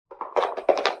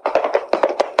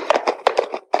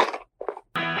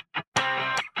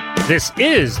This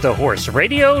is the Horse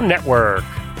Radio Network.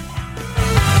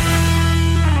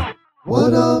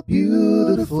 What a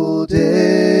beautiful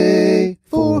day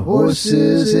for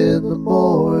horses in the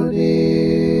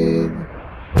morning.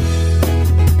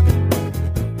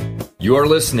 You are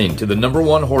listening to the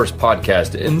 #1 horse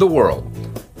podcast in the world.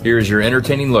 Here's your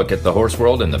entertaining look at the horse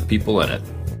world and the people in it.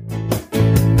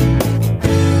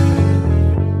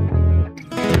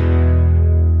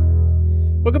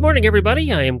 Well, good morning,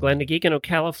 everybody. I am Glenn the Geek in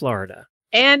Ocala, Florida.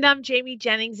 And I'm Jamie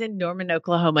Jennings in Norman,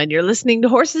 Oklahoma. And you're listening to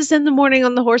Horses in the Morning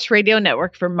on the Horse Radio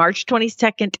Network for March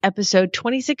 22nd, episode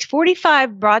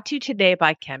 2645, brought to you today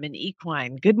by Kemin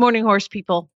Equine. Good morning, horse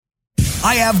people.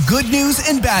 I have good news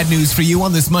and bad news for you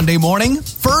on this Monday morning.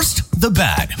 First, the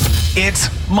bad. It's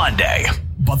Monday.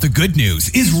 But the good news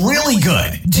is really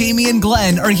good. Jamie and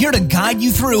Glenn are here to guide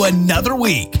you through another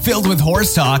week filled with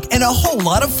horse talk and a whole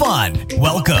lot of fun.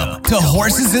 Welcome to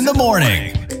Horses in the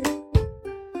Morning.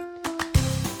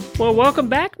 Well, welcome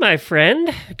back, my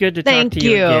friend. Good to talk to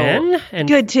you again. And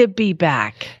good to be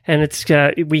back. And it's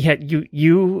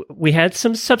we had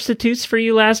some substitutes for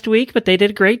you last week, but they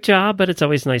did a great job. But it's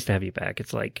always nice to have you back.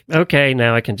 It's like, okay,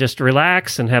 now I can just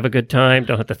relax and have a good time.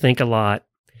 Don't have to think a lot.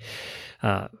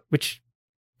 Which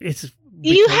is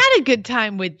you had a good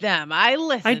time with them. I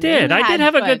listened. I did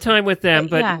have a good time with them,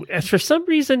 but for some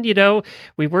reason,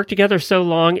 we work together so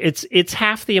long. It's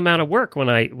half the amount of work when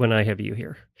I have you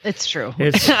here. It's true.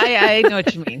 I know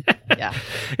what you mean. Yeah.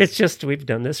 It's just we've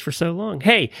done this for so long.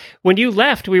 Hey, when you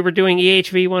left, we were doing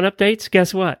EHV1 updates.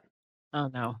 Guess what?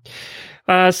 Oh, no.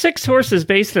 6 horses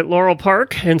based at Laurel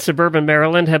Park in suburban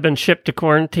Maryland have been shipped to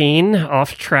quarantine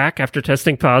off track after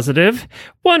testing positive.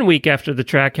 1 week after the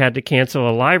track had to cancel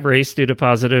a live race due to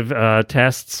positive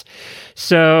tests.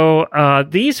 So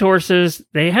these horses,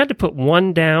 they had to put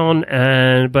one down,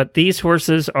 but these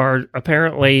horses are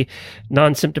apparently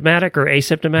non-symptomatic or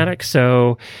asymptomatic.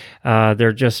 So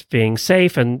they're just being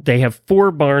safe, and they have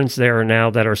 4 barns there now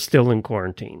that are still in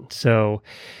quarantine. So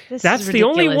that's the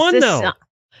only one, though.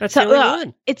 That's the only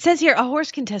one. It says here, a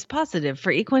horse can test positive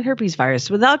for equine herpes virus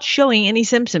without showing any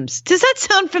symptoms. Does that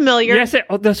sound familiar? Yes,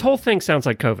 this whole thing sounds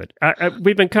like COVID.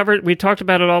 We talked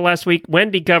about it all last week.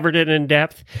 Wendy covered it in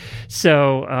depth.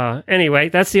 So anyway,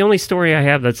 that's the only story I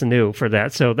have that's new for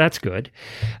that. So that's good.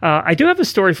 I do have a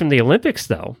story from the Olympics,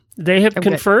 though. They have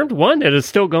confirmed, one, that it's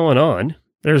still going on.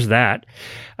 There's that.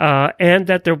 And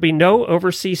that there'll be no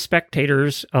overseas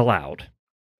spectators allowed.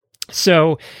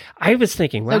 So I was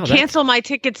thinking, wow. So cancel my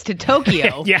tickets to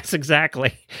Tokyo. Yes,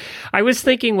 exactly. I was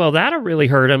thinking, well, that'll really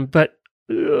hurt them, but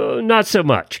not so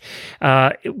much.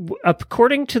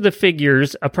 According to the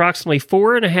figures, approximately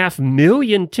 4.5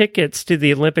 million tickets to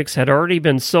the Olympics had already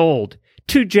been sold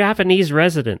to Japanese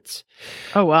residents.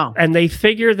 Oh, wow. And they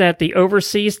figure that the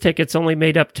overseas tickets only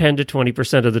made up 10 to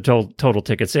 20% of the total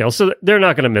ticket sales. So they're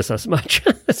not going to miss us much.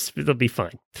 They'll be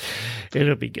fine.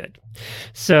 It'll be good.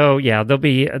 So yeah, they'll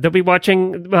be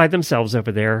watching by themselves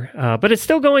over there. But it's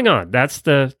still going on. That's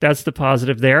the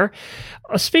positive there.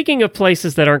 Speaking of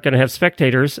places that aren't going to have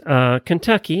spectators,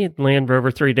 Kentucky, Land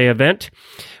Rover 3-day event,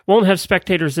 won't have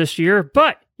spectators this year,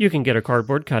 but you can get a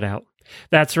cardboard cutout.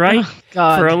 That's right. Oh,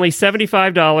 God. For only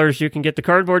 $75, you can get the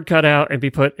cardboard cutout and be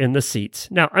put in the seats.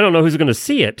 Now, I don't know who's going to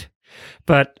see it,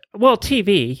 but,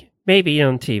 TV, maybe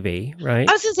on TV, right?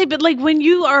 I was going to say, but like when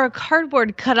you are a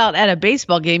cardboard cutout at a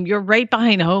baseball game, you're right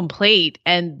behind home plate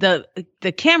and the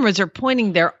cameras are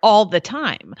pointing there all the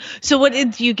time. So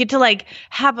do you get to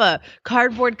have a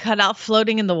cardboard cutout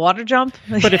floating in the water jump?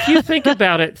 But if you think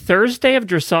about it, Thursday of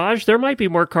dressage, there might be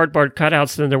more cardboard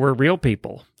cutouts than there were real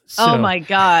people. So. Oh my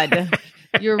God.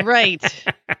 You're right.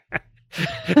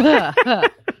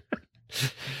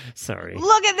 Sorry.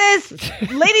 Look at this.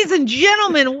 Ladies and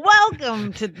gentlemen,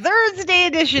 welcome to Thursday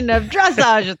edition of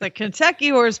Dressage at the Kentucky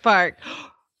Horse Park.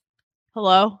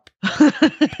 Hello?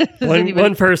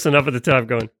 One person up at the top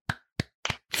going.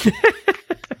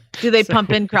 Do they pump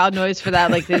in crowd noise for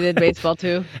that like they did baseball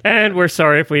too? And we're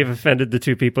sorry if we've offended the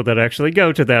 2 people that actually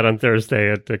go to that on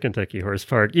Thursday at the Kentucky Horse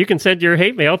Park. You can send your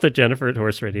hate mail to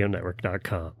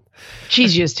Jennifer@horseradionetwork.com.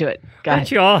 She's used to it.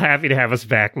 Aren't you all happy to have us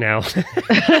back now?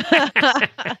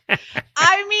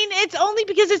 I mean, it's only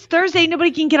because it's Thursday.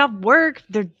 Nobody can get off work.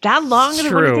 They're that long, and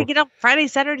they're take it up Friday,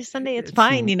 Saturday, Sunday. It's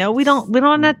fine. We don't.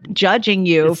 I'm not judging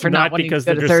you for not wanting to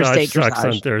go to Thursday sucks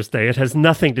on Thursday. It has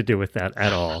nothing to do with that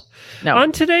at all. No.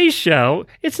 On today's show,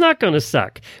 it's not going to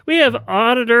suck. We have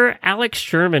auditor Alex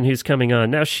Sherman who's coming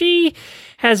on. Now, she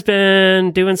has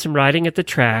been doing some riding at the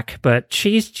track, but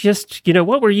she's just,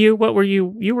 what were you?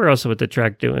 You were also at the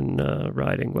track doing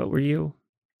riding. What were you?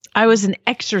 I was an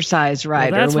exercise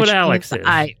rider. Well, that's what which Alex means is.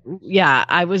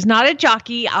 I was not a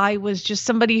jockey. I was just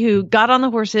somebody who got on the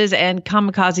horses and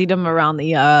kamikazed them around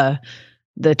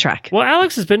the track. Well,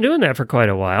 Alex has been doing that for quite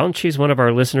a while, and she's one of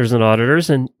our listeners and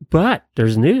auditors. But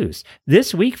there's news.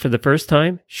 This week, for the first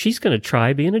time, she's going to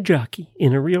try being a jockey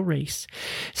in a real race.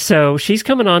 So she's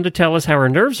coming on to tell us how her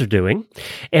nerves are doing,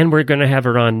 and we're going to have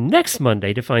her on next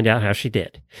Monday to find out how she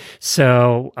did.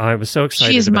 So I was so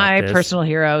excited. She's about my this. personal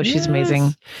hero. She's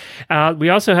amazing. We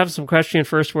also have some question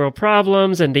first world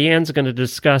problems, and Deanne's going to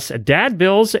discuss dad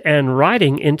bills and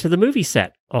riding into the movie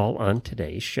set, all on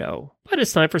today's show. But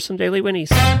it's time for some Daily Winnies.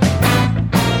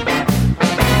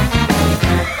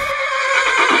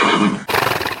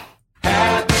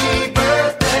 Happy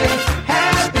birthday,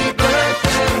 happy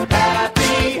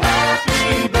birthday,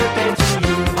 happy birthday to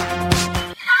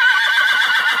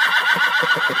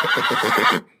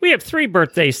you. We have 3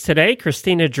 birthdays today.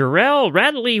 Christina Jarrell,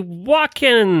 Radley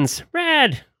Watkins.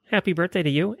 Rad, happy birthday to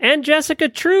you. And Jessica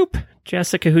Troop.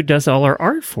 Jessica, who does all our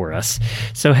art for us.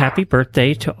 So happy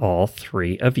birthday to all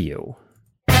 3 of you.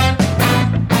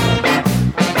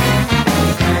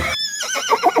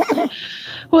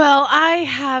 Well, I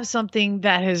have something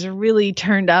that has really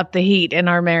turned up the heat in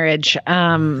our marriage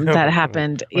that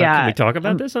happened. Well, yeah. Can we talk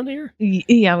about this on the air?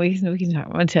 Yeah, we can talk.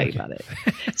 I'll tell you about it.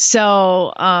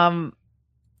 So,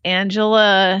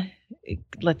 Angela,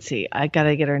 let's see. I got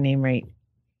to get her name right.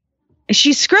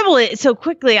 She scribbled it so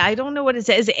quickly. I don't know what it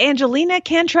says. Is it Angelina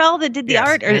Cantrell that did the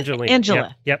art? Or Angelina.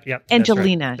 Angela. Yep.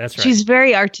 Angelina. That's right. She's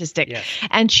very artistic. Yes.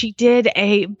 And she did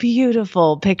a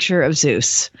beautiful picture of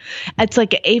Zeus. It's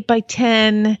like an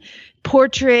 8x10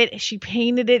 portrait. She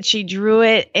painted it. She drew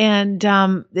it. And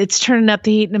it's turning up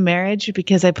the heat in a marriage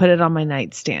because I put it on my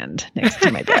nightstand next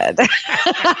to my bed.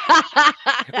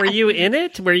 Were you in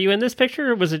it? Were you in this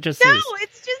picture, or was it just No, Zeus?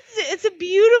 it's a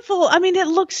beautiful, I mean, it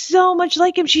looks so much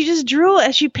like him. She just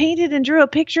she painted and drew a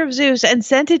picture of Zeus and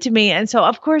sent it to me. And so,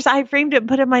 of course, I framed it and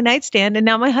put it on my nightstand. And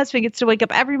now my husband gets to wake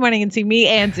up every morning and see me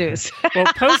and Zeus. Well,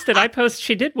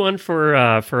 she did one for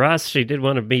us. She did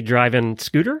one of me driving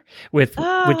scooter with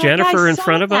Jennifer in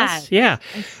front of us. Yeah.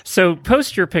 So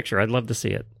post your picture. I'd love to see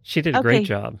it. She did a great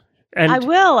job. And I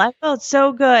will. I felt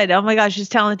so good. Oh my gosh, she's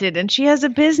talented. And she has a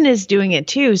business doing it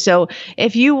too. So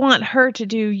if you want her to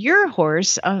do your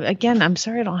horse, again, I'm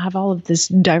sorry I don't have all of this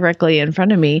directly in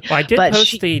front of me. Well, I did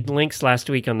post the links last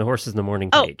week on the Horses in the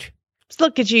Morning page.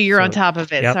 Look at you. You're on top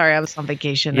of it. Yep. Sorry, I was on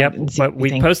vacation. Yep, but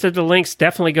we posted the links.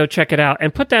 Definitely go check it out.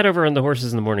 And put that over on the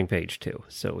Horses in the Morning page too.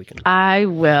 So we can. I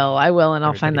will. And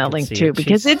I'll find that link too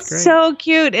because it's so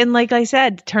cute. And like I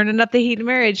said, turning up the heat of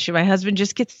marriage. My husband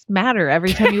just gets madder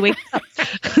every time he wakes up.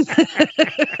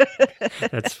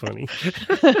 That's funny.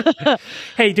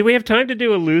 Hey, do we have time to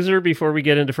do a loser before we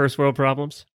get into first world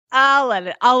problems? I'll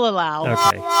allow.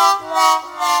 Okay.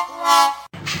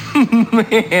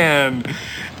 Man,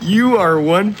 you are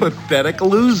one pathetic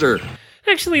loser.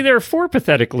 Actually, there are 4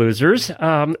 pathetic losers.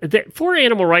 4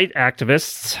 animal rights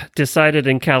activists decided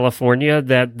in California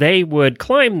that they would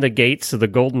climb the gates of the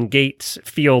Golden Gate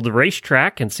Field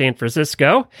racetrack in San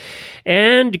Francisco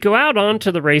and go out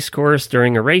onto the race course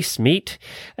during a race meet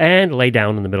and lay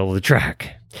down in the middle of the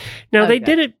track. Now, they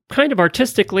did it kind of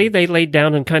artistically. They laid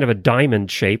down in kind of a diamond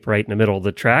shape right in the middle of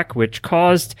the track, which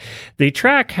caused the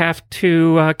track have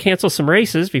to cancel some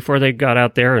races before they got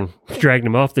out there and dragged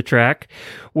them off the track.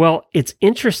 Well, it's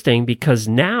interesting because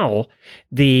now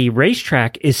the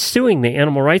racetrack is suing the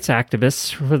animal rights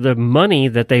activists for the money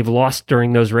that they've lost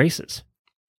during those races.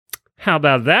 How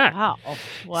about that?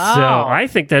 Wow. So I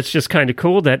think that's just kind of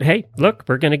cool that, hey, look,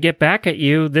 we're going to get back at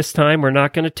you. This time we're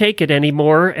not going to take it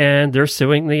anymore. And they're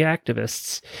suing the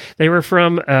activists. They were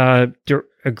from a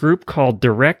group called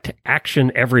Direct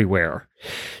Action Everywhere.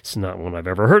 It's not one I've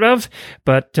ever heard of,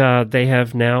 but they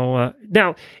have now.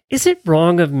 Now, is it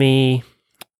wrong of me?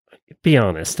 Be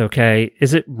honest, okay?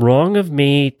 Is it wrong of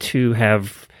me to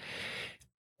have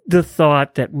the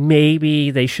thought that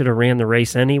maybe they should have ran the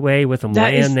race anyway with them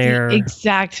laying there? The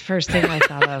exact first thing I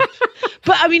thought of.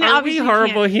 But I mean, are we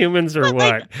horrible humans or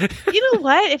what? You know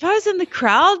what? If I was in the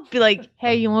crowd, be like,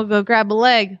 "Hey, you want to go grab a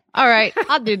leg? All right,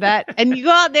 I'll do that." And you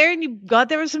go out there and you go out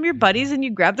there with some of your buddies and you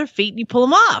grab their feet and you pull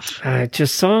them off. I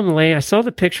just saw them lay. I saw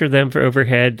the picture of them for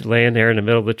overhead laying there in the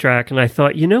middle of the track, and I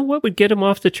thought, you know what would get them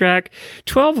off the track?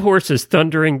 12 horses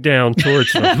thundering down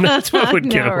towards them. That's what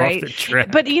would get them off the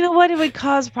track. But you know what? It would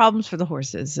cause problems for the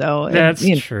horses. So that's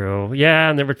true. Yeah,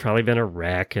 and there would probably been a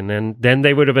wreck, and then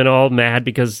they would have been all mad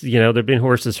because there'd been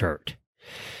horses hurt.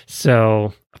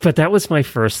 So, but that was my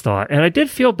first thought, and I did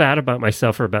feel bad about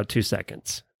myself for about 2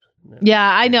 seconds. Yeah,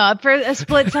 I know. For a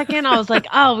split second, I was like,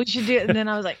 "Oh, we should do it," and then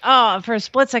I was like, "Oh." For a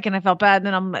split second, I felt bad.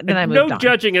 Then I moved No on.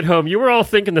 judging at home. You were all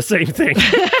thinking the same thing.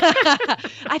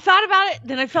 I thought about it,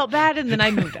 then I felt bad, and then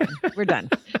I moved on. We're done.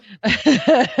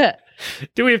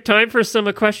 Do we have time for some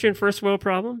equestrian first world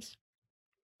problems?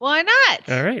 Why not?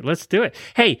 All right, let's do it.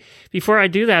 Hey, before I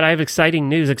do that, I have exciting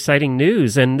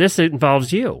news, and this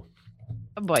involves you.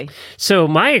 Oh boy. So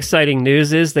my exciting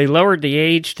news is they lowered the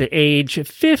age to age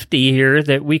 50 here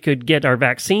that we could get our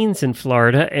vaccines in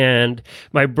Florida. And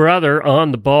my brother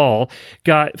on the ball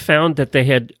found that they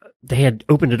had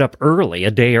opened it up early,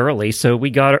 a day early. So we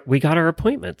got our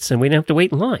appointments and we didn't have to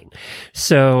wait in line.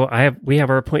 So we have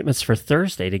our appointments for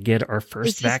Thursday to get our first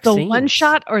Is this vaccine. the one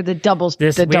shot or the doubles? We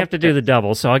have to do the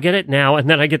double. So I'll get it now, and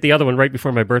then I get the other one right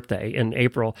before my birthday in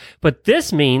April. But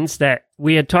this means that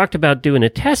we had talked about doing a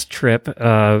test trip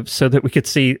so that we could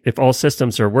see if all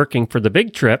systems are working for the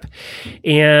big trip.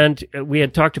 And we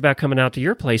had talked about coming out to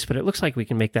your place, but it looks like we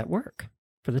can make that work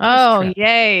for the test trip.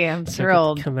 Yay. I'm So I get to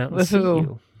thrilled. come out and see Woohoo.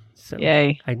 you. So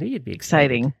Yay. I knew you'd be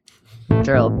excited. Exciting.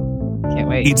 Thrilled. Can't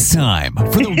wait. It's time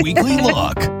for the weekly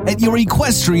look at your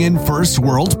equestrian first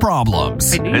world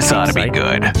problems. I knew you'd This be ought to be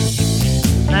excited.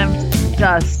 good. I'm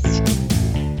just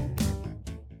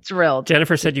thrilled.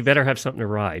 Jennifer said you better have something to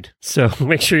ride. So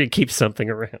make sure you keep something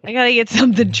around. I gotta get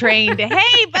something trained.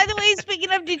 Hey, by the way, speaking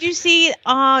of, did you see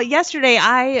yesterday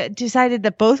I decided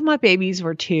that both my babies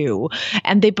were 2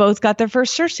 and they both got their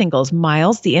first surf singles.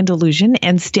 Miles, the Andalusian,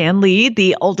 and Stanley,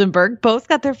 the Oldenburg, both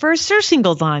got their first surf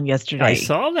singles on yesterday. I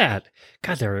saw that.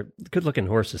 God, they're good looking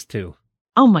horses too.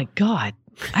 Oh my God.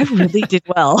 I really did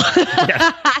well.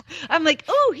 Yeah. I'm like,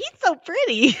 oh, he's so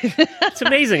pretty. It's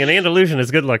amazing. An Andalusian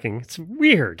is good looking. It's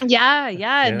weird. Yeah.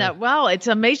 And it's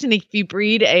amazing if you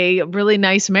breed a really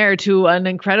nice mare to an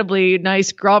incredibly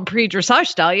nice Grand Prix dressage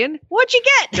stallion. What'd you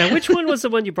get? Now, which one was the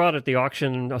one you brought at the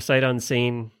auction, sight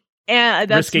unseen, And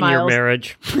that's risking your Miles,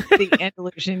 marriage? the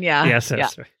Andalusian. Yeah. Yes, yeah.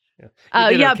 that's right. Yeah.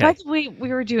 You did okay. By the way, we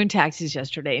were doing taxes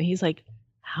yesterday, and he's like,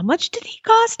 "How much did he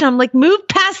cost?" I'm like, "Move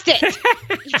past it."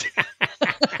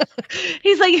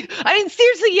 He's like, I mean,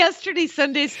 seriously, yesterday,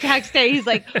 Sunday's tax day. He's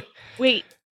like, "Wait,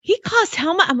 he cost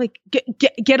how much?" I'm like,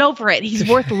 get over it. He's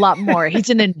worth a lot more. He's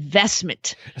an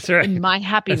investment That's right. in my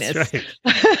happiness. That's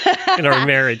right. In our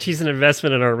marriage. He's an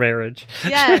investment in our marriage.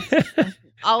 Yes.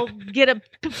 I'll get a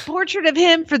portrait of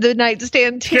him for the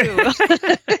nightstand too.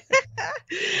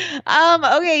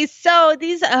 Okay, so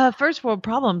these first world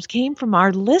problems came from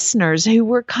our listeners who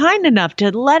were kind enough to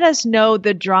let us know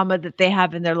the drama that they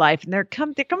have in their life, and they're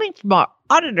coming from our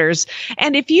auditors.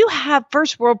 And if you have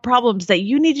first world problems that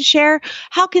you need to share,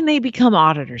 how can they become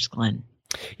auditors, Glenn?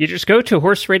 You just go to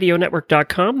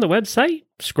horseradionetwork.com, the website,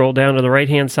 scroll down to the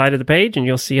right-hand side of the page, and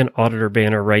you'll see an auditor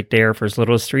banner right there for as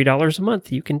little as $3 a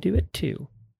month. You can do it too.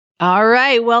 All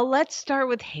right. Well, let's start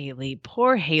with Haley.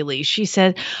 Poor Haley. She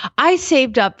said, I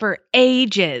saved up for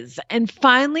ages and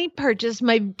finally purchased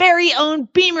my very own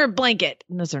Beamer blanket.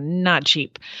 And those are not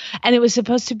cheap. And it was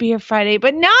supposed to be here Friday,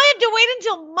 but now I have to wait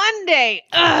until Monday.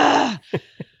 Ugh.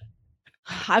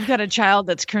 I've got a child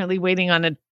that's currently waiting on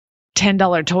a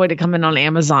 $10 toy to come in on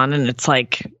Amazon. And it's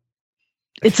like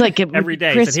Every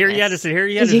day. Christmas. Is it here yet? Is it here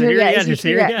yet? Is it here yet? Is it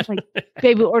here yet? It's like,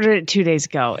 babe, we ordered it 2 days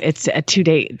ago. It's a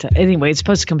 2-day. Anyway, it's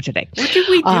supposed to come today. What did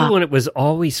we do when it was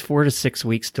always 4 to 6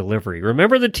 weeks delivery?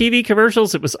 Remember the TV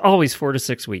commercials? It was always 4 to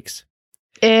 6 weeks.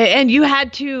 And you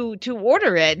had to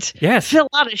order it. Yes. Fill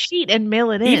out a sheet and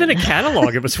mail it in. Even a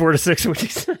catalog, it was 4 to 6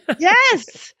 weeks.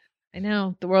 Yes. I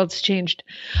know. The world's changed.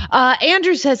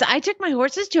 Andrew says, I took my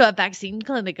horses to a vaccine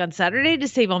clinic on Saturday to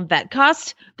save on vet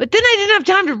costs, but then I didn't have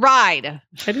time to ride.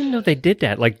 I didn't know they did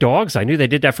that. Like dogs. I knew they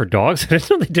did that for dogs. I didn't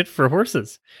know they did it for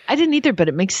horses. I didn't either, but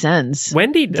it makes sense.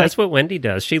 Wendy, that's what Wendy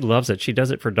does. She loves it. She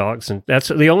does it for dogs. And that's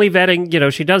the only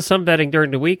vetting, she does some vetting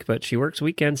during the week, but she works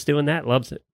weekends doing that.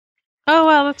 Loves it. Oh,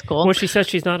 well, that's cool. Well, she says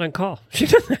she's not on call. She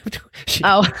doesn't have to.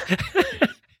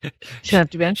 Shouldn't have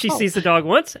to be on She call. sees the dog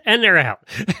once and they're out.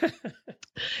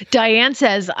 Diane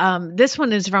says, this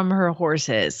one is from her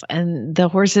horses. And the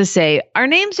horses say, our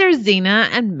names are Xena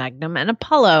and Magnum and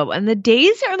Apollo. And the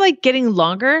days are like getting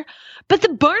longer, but the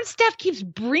barn staff keeps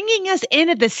bringing us in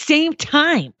at the same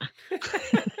time.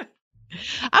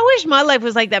 I wish my life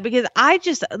was like that because I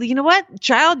just, you know what,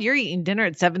 child, you're eating dinner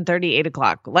at 7:30, 8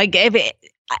 o'clock. Like if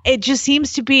it just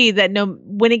seems to be that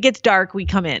when it gets dark, we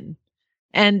come in.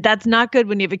 And that's not good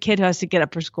when you have a kid who has to get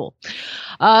up for school.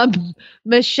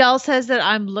 Michelle says that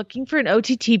I'm looking for an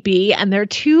OTTB and there are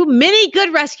too many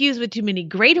good rescues with too many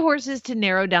great horses to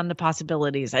narrow down the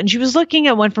possibilities. And she was looking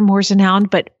at one from Horse and Hound,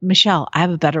 but Michelle, I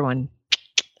have a better one.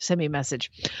 Send me a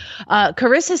message.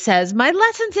 Carissa says, my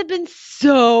lessons have been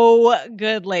so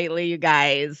good lately, you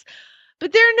guys.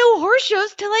 But there are no horse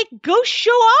shows to like go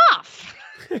show off.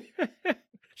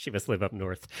 She must live up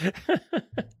north.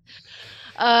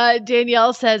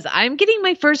 Danielle says, I'm getting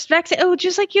my first vaccine. Oh,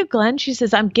 just like you, Glenn. She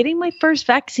says, I'm getting my first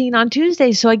vaccine on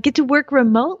Tuesday, so I get to work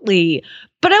remotely.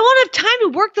 But I won't have time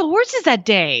to work the horses that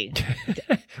day.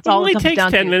 It only takes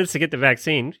 10 minutes to get the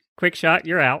vaccine. Quick shot,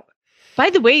 you're out. By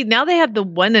the way, now they have the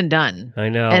one and done. I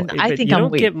know. And I think you I'm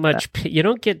don't get much. You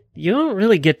don't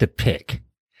really get to pick.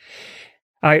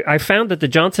 I found that the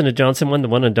Johnson & Johnson one, the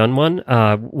one and done one,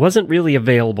 wasn't really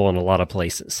available in a lot of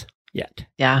places yet.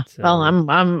 Yeah. So, well,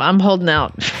 I'm holding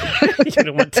out. You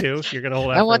don't want two? You're going to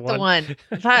hold out I want for the one.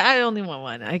 I only want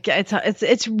one.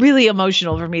 It's really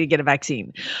emotional for me to get a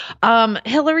vaccine.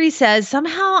 Hillary says,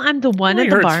 somehow I'm the one it at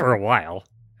the hurts bar. for a while.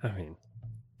 I mean,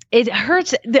 It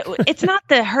hurts. It's not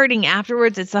the hurting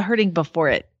afterwards. It's the hurting before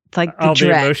it. It's like the all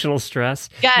dread. the emotional stress.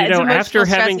 Yeah, it's emotional after stress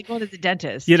having like going to the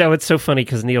dentist. it's so funny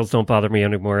because Neils don't bother me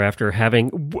anymore. After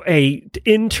having a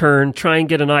intern try and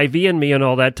get an IV in me and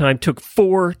all that time, took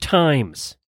 4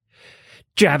 times.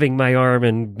 Jabbing my arm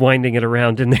and winding it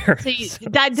around in there. So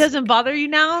that doesn't bother you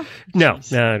now? No,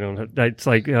 I don't. It's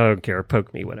like, I don't care.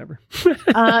 Poke me, whatever.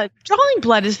 Drawing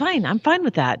blood is fine. I'm fine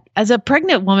with that. As a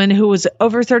pregnant woman who was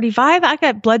over 35, I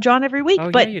got blood drawn every week.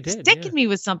 Oh, but yeah, you did, sticking me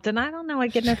with something, I don't know. I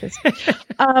get nervous.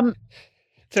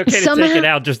 It's okay to take it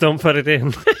out. Just don't put it in.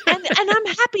 and I'm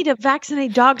happy to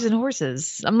vaccinate dogs and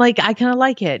horses. I'm like, I kind of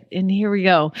like it. And here we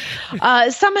go.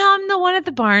 Somehow I'm the one at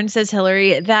the barn, says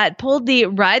Hillary, that pulled the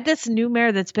ride this new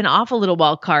mare that's been off a little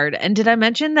while card. And did I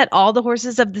mention that all the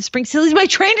horses of the Spring Series, my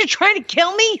trainer trying to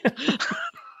kill me?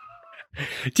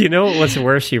 Do you know what was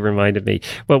worse? She reminded me.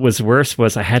 What was worse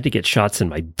was I had to get shots in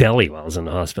my belly while I was in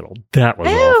the hospital. That was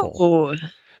awful.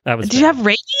 That was. Did you have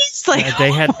rabies? Like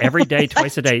they had every day,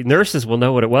 twice a day. Nurses will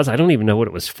know what it was. I don't even know what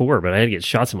it was for, but I had to get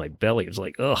shots in my belly. It was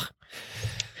like, ugh.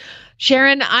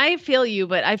 Sharon, I feel you,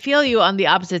 but I feel you on the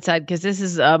opposite side because this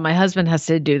is my husband has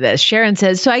to do this. Sharon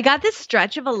says, so I got this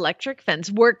stretch of electric fence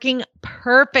working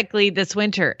perfectly this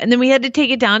winter. And then we had to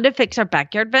take it down to fix our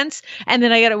backyard fence. And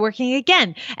then I got it working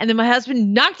again. And then my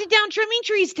husband knocked it down trimming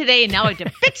trees today. And now I have to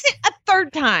fix it a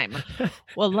third time.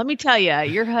 Well, let me tell you,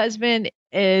 your husband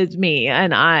is me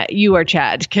and you are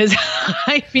Chad. Because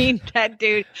I mean, that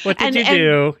dude. What did you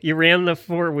do? You ran the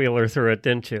 4-wheeler through it,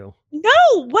 didn't you?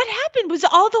 No, what happened was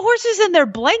all the horses in their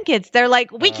blankets. They're like,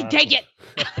 we can take it.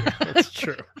 That's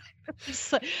true.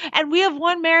 And we have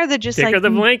one mare that just Thicker like the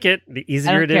blanket, the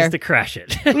easier it is to crash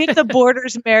it. We have the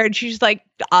Borders mare, and she's like,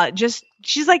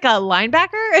 she's like a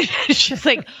linebacker. She's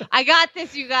like, I got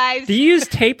this, you guys. Do you use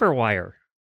tape or wire?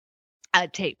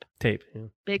 Tape, yeah.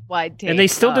 big wide tape, and they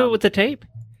still do it with the tape.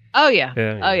 Oh yeah,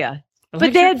 oh yeah.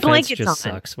 But they had blankets on just it.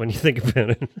 Sucks when you think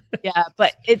about it. Yeah,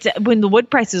 but it's when the wood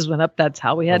prices went up. That's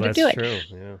how we had to do it. That's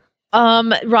true.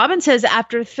 Yeah. Robin says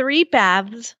after 3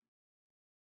 baths,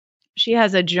 she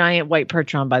has a giant white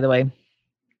perch on. By the way,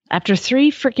 after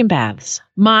 3 freaking baths,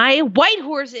 my white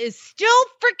horse is still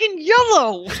freaking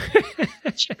yellow.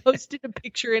 She posted a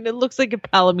picture and it looks like a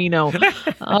palomino.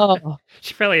 Oh,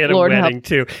 she probably had Lord a wedding help.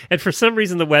 too, and for some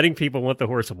reason, the wedding people want the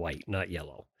horse white, not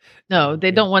yellow. No,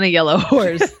 they don't want a yellow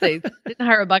horse. They didn't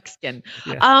hire a buckskin.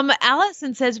 Yeah.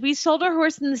 Allison says, we sold our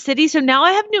horse in the city, so now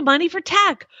I have new money for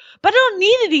tack, but I don't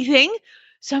need anything,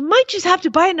 so I might just have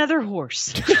to buy another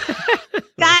horse.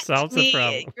 That's solves me. the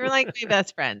problem. You're like my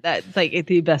best friend. That's like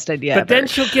the best idea But ever. then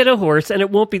she'll get a horse, and it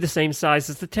won't be the same size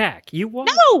as the tack. You won't.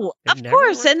 No, It of never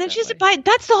course. works And then that she has to way. buy.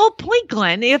 That's the whole point,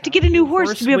 Glenn. You have to get a new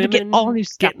horse to be able to get women all new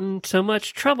stuff. get in so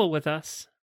much trouble with us.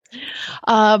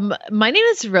 My name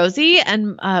is Rosie,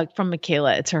 and from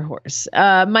Michaela, it's her horse.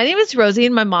 My name is Rosie,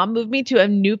 and my mom moved me to a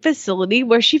new facility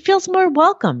where she feels more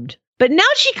welcomed. But now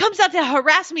she comes out to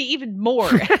harass me even more.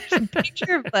 There's a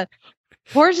picture of the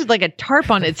horse with like a tarp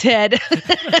on its head.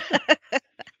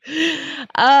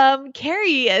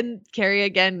 Carrie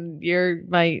again, you're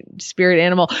my spirit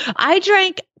animal. I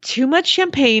drank too much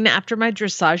champagne after my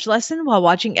dressage lesson while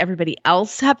watching everybody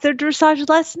else have their dressage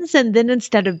lessons, and then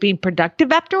instead of being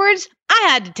productive afterwards, I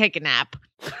had to take a nap.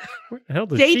 What the hell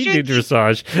does Day she do drinking-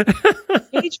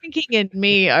 dressage? Day drinking and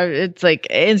me it's like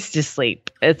instant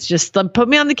sleep. It's just put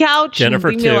me on the couch. Jennifer,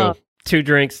 and leave me alone. 2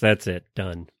 drinks, that's it,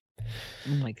 done.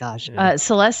 Oh my gosh. Yeah.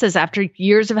 Celeste says, after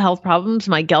years of health problems,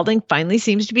 my gelding finally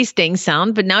seems to be staying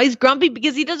sound, but now he's grumpy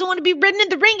because he doesn't want to be ridden in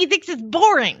the ring. He thinks it's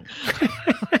boring.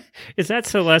 Is that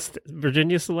Celeste,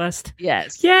 Virginia Celeste?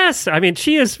 Yes. Yes. I mean,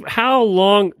 she is, how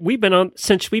long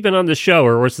since we've been on the show,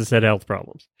 her horse has had health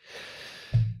problems.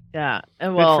 Yeah.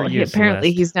 And well, for you, apparently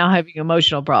Celeste. he's now having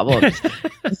emotional problems.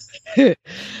 They're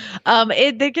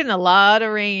getting a lot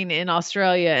of rain in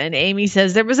Australia. And Amy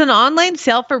says there was an online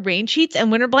sale for rain sheets and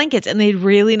winter blankets, and they had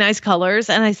really nice colors.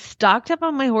 And I stocked up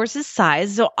on my horse's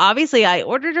size. So obviously I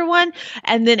ordered her one,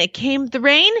 and then it came the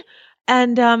rain,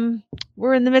 and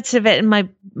we're in the midst of it. And my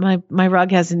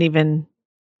rug hasn't even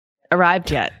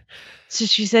arrived yet. So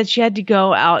she said she had to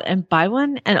go out and buy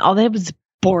one, and all they had was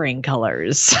boring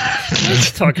colors.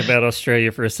 Let's talk about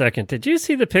Australia for a second. Did you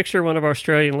see the picture one of our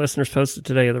Australian listeners posted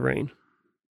today of the rain?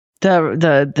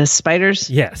 The spiders?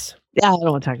 Yes. Yeah, I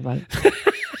don't want to talk about it.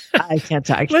 I can't.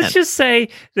 Let's just say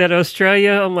that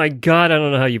Australia, oh my God, I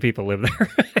don't know how you people live there.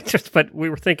 But we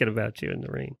were thinking about you in the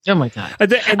rain. Oh my God.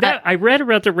 I read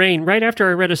about the rain right after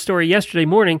I read a story yesterday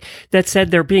morning that said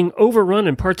they're being overrun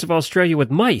in parts of Australia with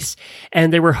mice.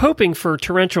 And they were hoping for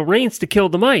torrential rains to kill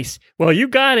the mice. Well, you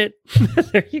got it.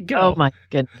 There you go. Oh my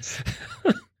goodness.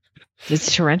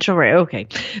 It's torrential rain. Okay.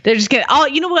 They're just getting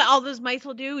you know what all those mice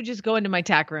will do? Just go into my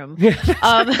tack room.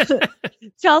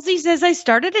 Chelsea says, I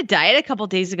started a diet a couple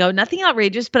days ago. Nothing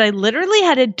outrageous, but I literally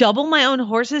had to double my own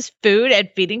horse's food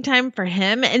at feeding time for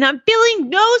him. And I'm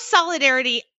feeling no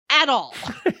solidarity at all.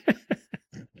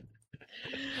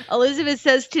 Elizabeth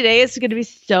says today it's going to be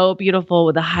so beautiful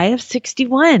with a high of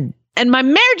 61. And my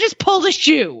mare just pulled a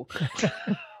shoe. You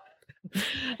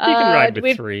can ride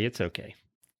with 3. It's okay.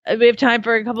 We have time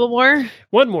for a couple more.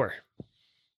 One more.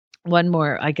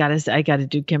 I gotta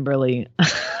do Kimberly.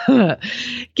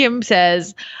 Kim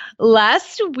says,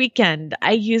 last weekend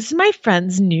I used my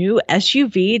friend's new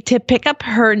SUV to pick up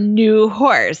her new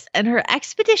horse, and her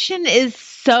expedition is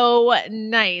so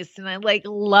nice. And I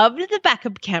loved the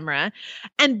backup camera.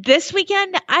 And this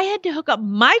weekend I had to hook up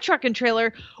my truck and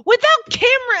trailer without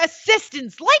camera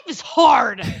assistance. Life is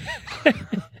hard.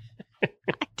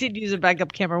 I did use a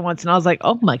backup camera once, and I was like,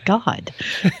 "Oh my God,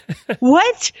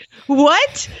 what?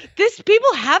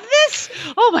 People have this?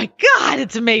 Oh my God,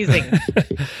 it's amazing!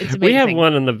 It's amazing." We have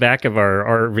one on the back of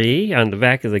our RV, on the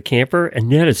back of the camper,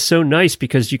 and that is so nice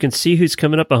because you can see who's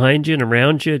coming up behind you and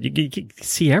around you. You can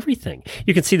see everything.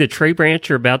 You can see the tree branch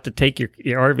you're about to take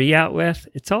your RV out with.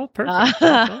 It's all perfect.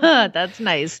 That's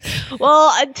nice.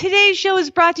 Well, today's show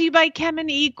is brought to you by Kemin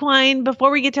Equine.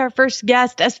 Before we get to our first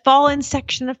guest, a fall-in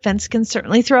section of fence can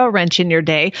certainly throw a wrench in your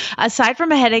day. Aside from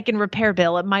a headache and repair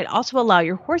bill, it might also allow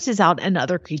your horses out and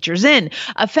other creatures in.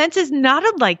 A fence is not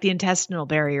unlike the intestinal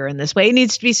barrier in this way. It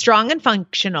needs to be strong and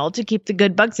functional to keep the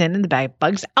good bugs in and the bad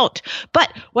bugs out.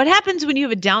 But what happens when you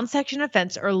have a down section of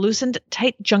fence or loosened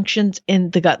tight junctions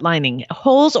in the gut lining?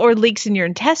 Holes or leaks in your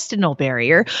intestinal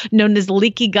barrier, known as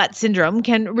leaky gut syndrome,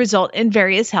 can result in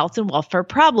various health and welfare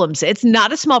problems. It's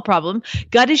not a small problem.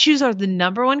 Gut issues are the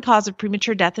number one cause of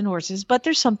premature death in horses, but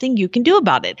there's something you can do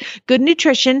about it. Good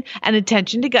nutrition and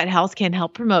attention to gut health can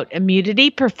help promote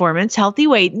immunity, performance, healthy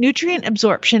weight, nutrient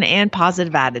absorption, and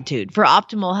positive attitude. For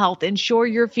optimal health, ensure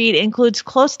your feed includes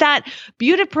Clostat,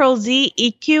 Butapearl Z,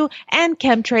 EQ, and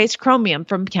Chemtrace Chromium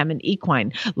from Kemin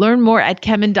Equine. Learn more at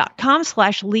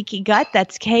kemin.com/leaky gut.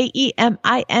 That's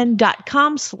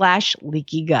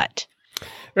KEMIN.com/leaky gut.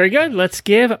 Very good. Let's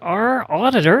give our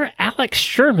auditor, Alex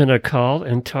Sherman, a call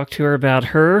and talk to her about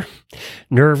her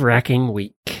nerve-wracking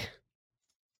week.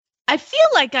 I feel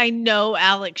like I know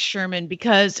Alex Sherman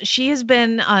because she has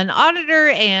been an auditor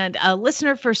and a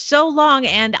listener for so long,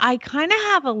 and I kind of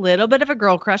have a little bit of a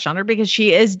girl crush on her because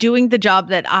she is doing the job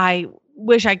that I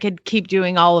wish I could keep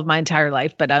doing all of my entire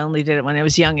life, but I only did it when I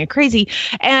was young and crazy.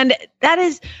 And that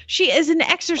is, she is an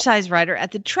exercise rider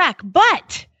at the track,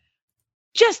 but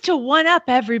just to one up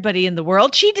everybody in the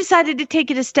world, she decided to take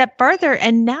it a step further,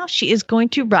 and now she is going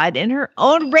to ride in her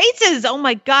own races. Oh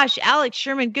my gosh, Alex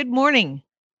Sherman, good morning.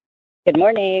 Good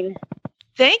morning.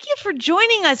 Thank you for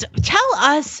joining us. Tell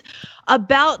us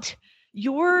about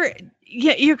your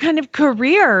kind of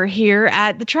career here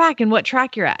at the track and what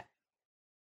track you're at.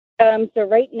 So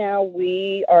right now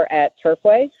we are at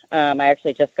Turfway. I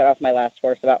actually just got off my last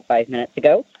horse about 5 minutes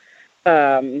ago.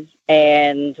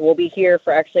 And we'll be here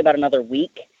for actually about another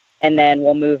week. And then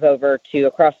we'll move over to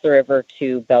across the river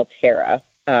to Belterra,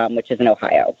 which is in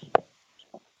Ohio.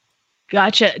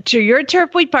 Gotcha. So you're at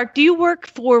Turfway Park. Do you work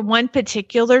for one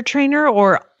particular trainer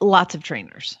or lots of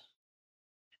trainers?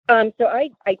 So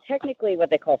I technically what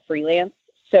they call freelance.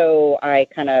 So I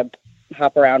kind of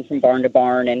hop around from barn to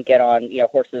barn and get on,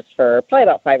 horses for probably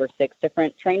about 5 or 6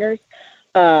 different trainers.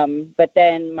 But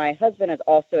then my husband is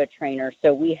also a trainer.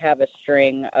 So we have a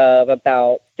string of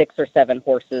about 6 or 7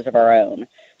 horses of our own.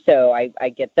 So I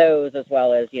get those as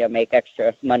well as, make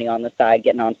extra money on the side,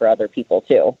 getting on for other people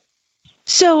too.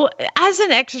 So as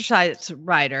an exercise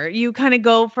rider, you kind of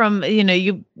go from,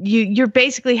 you're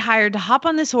basically hired to hop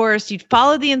on this horse, you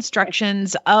follow the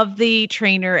instructions of the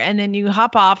trainer, and then you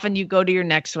hop off and you go to your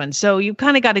next one. So you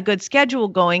kind of got a good schedule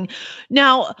going.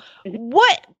 Now,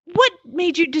 what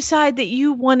made you decide that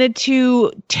you wanted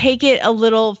to take it a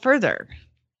little further?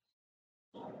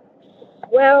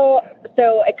 Well,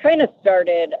 so it kind of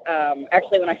started,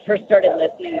 actually, when I first started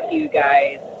listening to you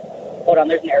guys. Hold on,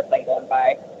 there's an airplane going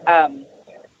by.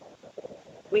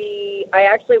 I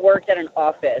actually worked at an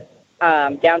office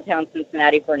downtown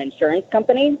Cincinnati for an insurance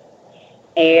company.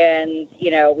 And,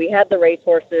 we had the race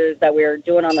horses that we were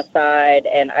doing on the side,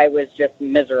 and I was just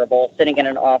miserable sitting in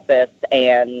an office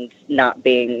and not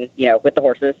being, with the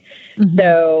horses. Mm-hmm.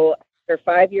 So after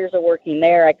 5 years of working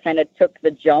there, I kind of took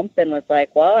the jump and was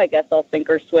like, well, I guess I'll sink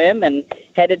or swim, and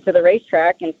headed to the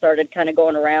racetrack and started kind of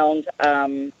going around,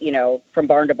 from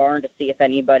barn to barn to see if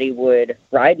anybody would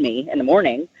ride me in the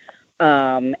morning.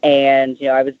 And,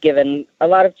 I was given a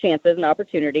lot of chances and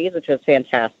opportunities, which was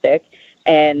fantastic.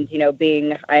 And,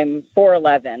 I'm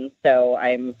 4'11", so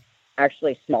I'm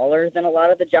actually smaller than a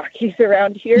lot of the jockeys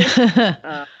around here.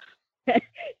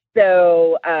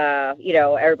 So,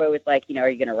 everybody was like, are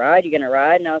you going to ride? You going to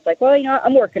ride? And I was like, well,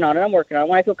 I'm working on it.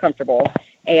 When I feel comfortable.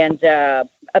 And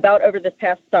about over this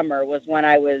past summer was when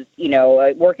I was,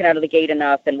 working out of the gate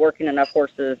enough and working enough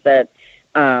horses that,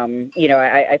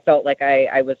 I felt like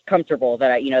I was comfortable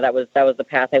that that was the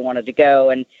path I wanted to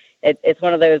go. And it's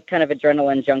one of those kind of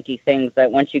adrenaline junkie things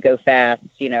that once you go fast,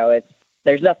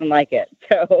 there's nothing like it.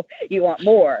 So you want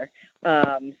more.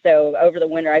 So over the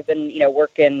winter, I've been,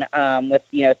 working with,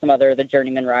 some other the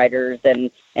journeyman riders and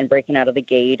breaking out of the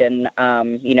gate and,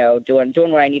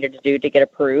 doing what I needed to do to get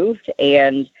approved.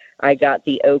 And I got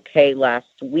the okay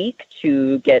last week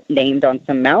to get named on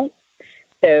some mounts.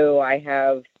 So I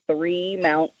have 3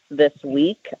 mounts this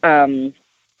week. When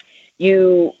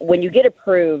you get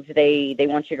approved, they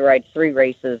want you to ride 3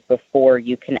 races before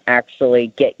you can actually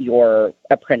get your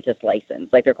apprentice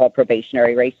license. Like they're called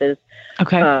probationary races.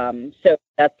 Okay. So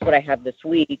that's what I have this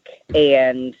week.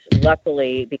 And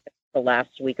luckily, because it's the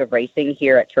last week of racing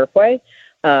here at Turfway,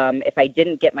 if I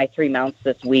didn't get my 3 mounts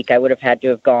this week, I would have had to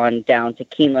have gone down to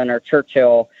Keeneland or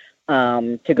Churchill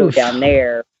to go down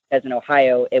there. As in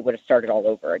Ohio, it would have started all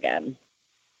over again.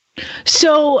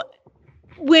 So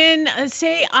when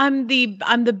say I'm the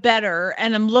better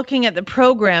and I'm looking at the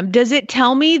program, does it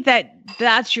tell me that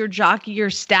that's your jockey, your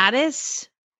status?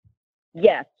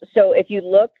 Yes. So if you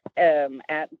look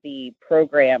at the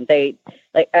program, I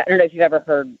don't know if you've ever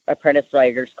heard apprentice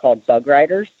riders called bug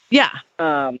riders. Yeah.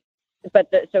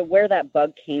 But so where that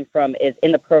bug came from is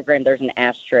in the program, there's an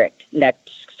asterisk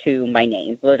next to my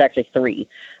name. Well, there's actually 3.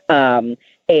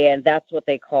 And that's what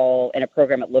they call in a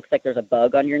program. It looks like there's a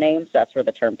bug on your name. So that's where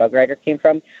the term bug rider came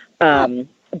from.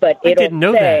 But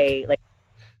it'll say like,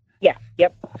 yeah,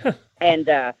 yep.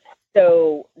 And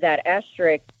so that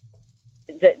asterisk,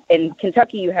 in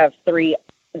Kentucky, you have 3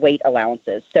 weight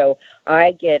allowances. So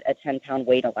I get a 10-pound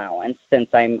weight allowance since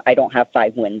I don't have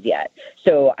 5 wins yet.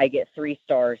 So I get 3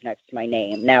 stars next to my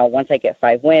name. Now, once I get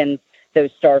 5 wins,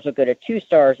 those stars will go to 2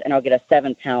 stars and I'll get a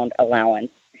 7-pound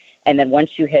allowance. And then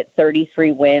once you hit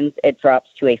 33 wins, it drops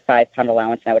to a 5-pound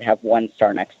allowance, and I would have 1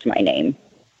 star next to my name.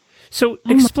 So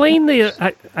explain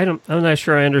I'm not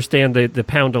sure I understand the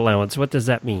pound allowance. What does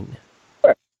that mean?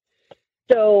 Sure.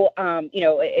 So,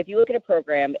 if you look at a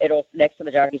program, it'll next to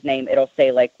the jockey's name, it'll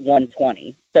say like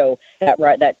 120. So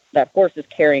that horse is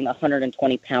carrying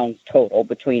 120 pounds total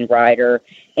between rider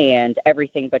and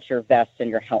everything but your vest and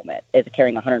your helmet is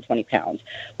carrying 120 pounds.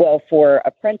 Well, for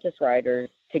apprentice riders,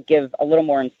 to give a little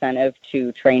more incentive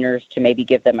to trainers to maybe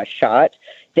give them a shot,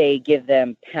 they give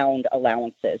them pound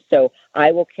allowances. So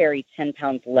I will carry 10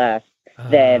 pounds less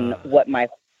than what my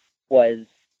was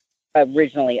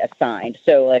originally assigned.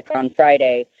 So like on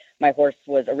Friday, my horse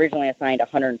was originally assigned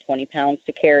 120 pounds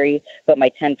to carry, but my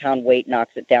 10-pound weight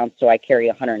knocks it down, so I carry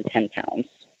 110 pounds.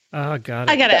 Oh, got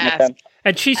it. I got to ask.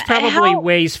 And she's probably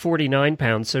weighs 49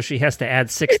 pounds, so she has to add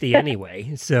 60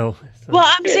 anyway. So. Well,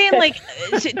 I'm saying, like,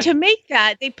 to make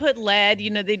that, they put lead,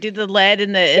 they do the lead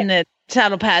in the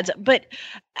saddle pads. But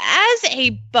as a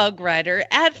bug rider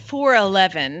at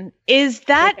 4'11", is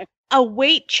that a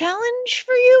weight challenge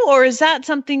for you, or is that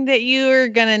something that you're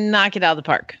going to knock it out of the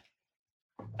park?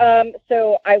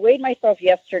 So I weighed myself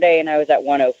yesterday, and I was at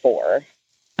 104.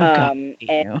 And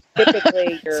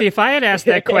typically see, if I had asked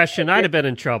that question, I'd have been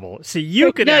in trouble. See,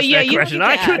 you could ask that question.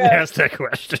 I couldn't ask that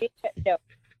question. No.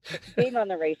 Being on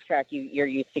the racetrack, you're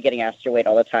used to getting asked your weight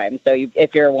all the time. So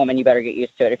if you're a woman, you better get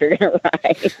used to it if you're going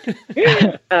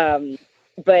to ride.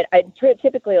 But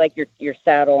typically, like your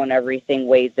saddle and everything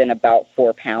weighs in about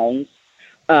 4 pounds.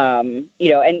 And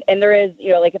there is,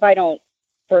 like if I don't,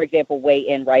 for example, weigh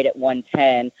in right at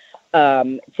 110,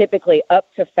 typically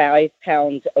up to 5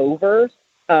 pounds over,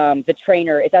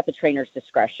 it's at the trainer's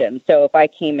discretion. So if I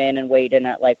came in and weighed in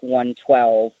at like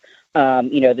 112,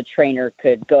 the trainer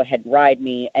could go ahead and ride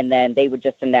me, and then they would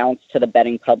just announce to the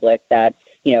betting public that,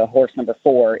 horse number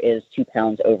 4 is 2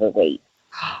 pounds overweight.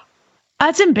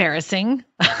 That's embarrassing.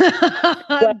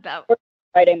 Well,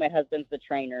 Friday, my husband's the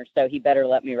trainer, so he better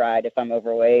let me ride if I'm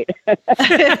overweight.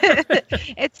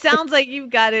 It sounds like you've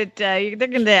got it. They're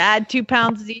going to add 2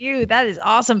 pounds to you. That is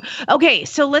awesome. Okay,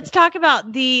 so let's talk about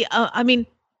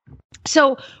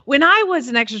so when I was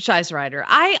an exercise rider,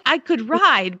 I could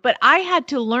ride, but I had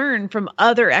to learn from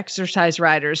other exercise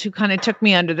riders who kind of took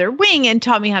me under their wing and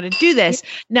taught me how to do this.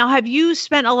 Now, have you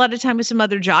spent a lot of time with some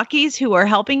other jockeys who are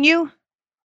helping you?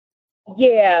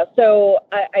 Yeah, so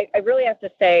I really have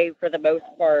to say, for the most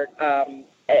part,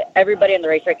 everybody in the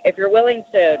racetrack, if you're willing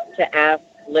to ask,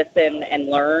 listen, and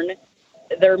learn,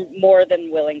 they're more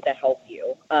than willing to help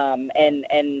you. And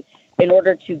in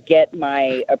order to get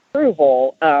my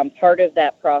approval, part of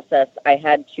that process, I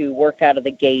had to work out of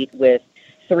the gate with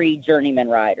 3 journeyman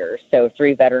riders. So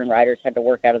 3 veteran riders had to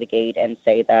work out of the gate and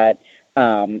say that,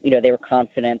 they were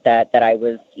confident that I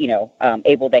was,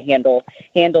 able to handle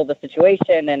the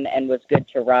situation and was good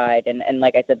to ride. And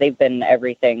like I said, they've been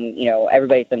everything,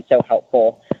 everybody's been so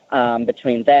helpful,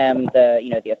 between them,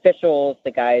 the officials,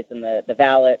 the guys and the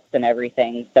valets and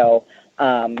everything. So,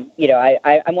 I'm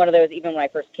one of those, even when I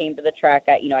first came to the track,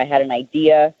 I had an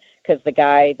idea, because the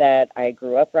guy that I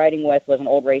grew up riding with was an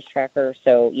old racetracker.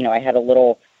 So, I had a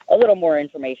little more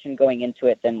information going into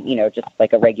it than, just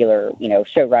like a regular,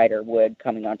 show rider would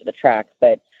coming onto the track.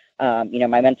 But,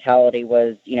 my mentality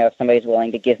was, if somebody's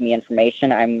willing to give me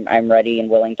information, I'm ready and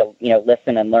willing to,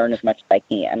 listen and learn as much as I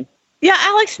can. Yeah,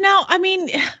 Alex, now,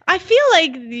 I feel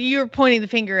like you're pointing the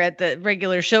finger at the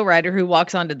regular show rider who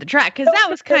walks onto the track, because that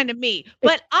was kind of me.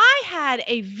 But I had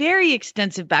a very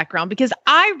extensive background because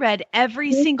I read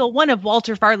every single one of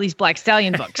Walter Farley's Black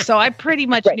Stallion books. So I pretty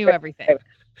much knew everything.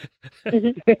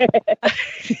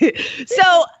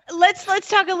 So let's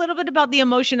talk a little bit about the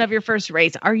emotion of your first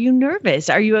race. Are you nervous?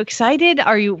 Are you excited?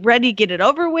 Are you ready to get it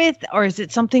over with? Or is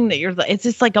it something that is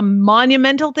this like a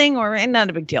monumental thing, or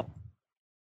not a big deal?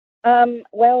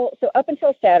 Well, so up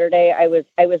until Saturday, I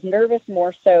was nervous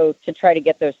more so to try to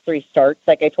get those 3 starts,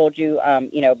 like I told you,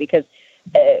 because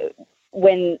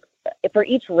for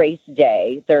each race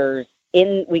day,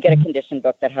 we get a condition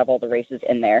book that have all the races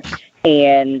in there,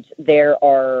 and there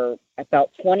are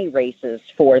about 20 races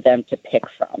for them to pick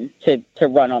from to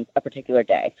run on a particular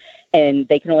day, and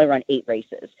they can only run 8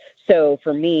 races. So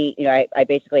for me, I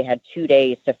basically had 2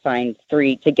 days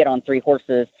to get on 3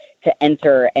 horses to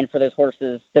enter, and for those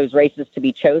races to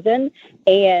be chosen,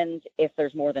 and if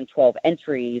there's more than 12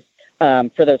 entries,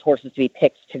 for those horses to be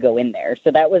picked to go in there.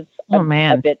 So that was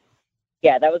a bit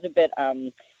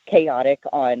chaotic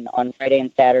on Friday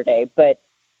and Saturday, but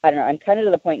I don't know, I'm kind of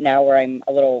to the point now where I'm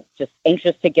a little just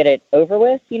anxious to get it over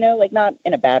with, like not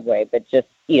in a bad way, but just,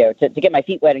 to get my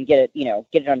feet wet and get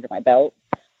it under my belt.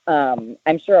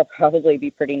 I'm sure I'll probably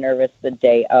be pretty nervous the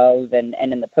day of and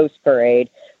in the post parade,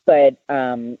 but,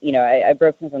 I've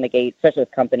broken from the gate, especially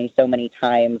with company, so many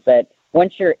times that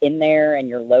once you're in there and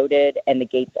you're loaded and the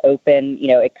gates open,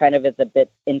 it kind of is a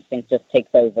bit, instinct just takes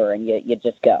over and you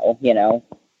just go,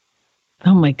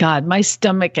 Oh my God, my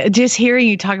stomach, just hearing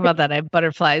you talk about that, I have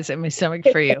butterflies in my stomach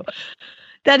for you.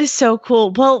 That is so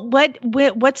cool. Well,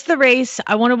 what's the race?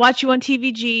 I want to watch you on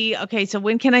TVG. Okay, so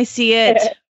when can I see it?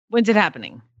 When's it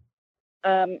happening?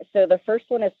 So the first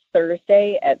one is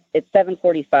Thursday it's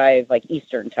 7:45, like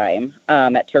Eastern time,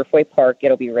 at Turfway Park.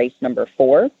 It'll be race number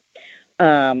 4.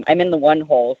 I'm in the 1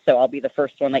 hole, so I'll be the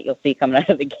first one that you'll see coming out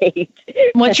of the gate.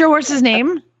 What's your horse's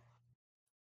name?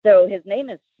 So his name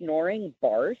is Snoring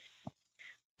Barth.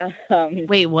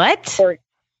 Wait, what?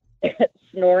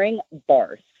 Snoring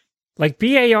Barth. Like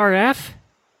BARF?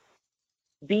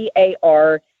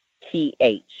 BARTH.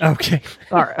 Okay.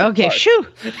 Okay, shoo.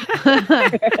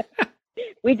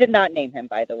 We did not name him,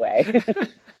 by the way.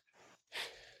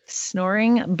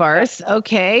 Snoring Barth.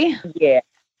 Okay. Yeah.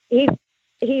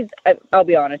 He's I'll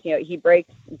be honest, he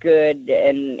breaks good,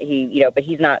 and but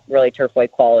he's not really Turfway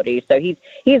quality. So he's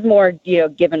more,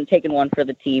 taking one for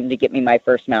the team to get me my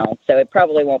first mount. So it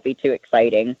probably won't be too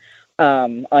exciting,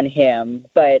 on him.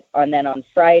 But on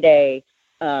Friday,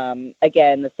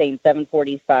 again, the same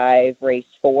 7:45 race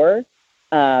 4.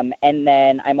 And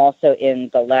then I'm also in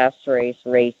the last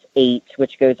race 8,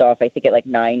 which goes off, I think, at like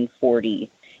 9:40,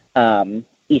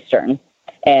 Eastern.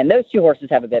 And those 2 horses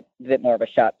have a bit more of a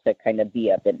shot to kind of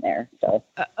be up in there. So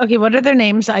okay, what are their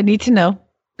names? I need to know.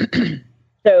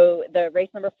 So the race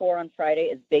number 4 on Friday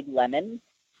is Big Lemon.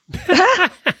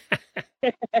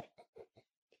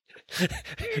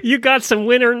 You got some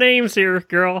winner names here,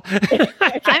 girl.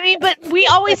 I mean, but we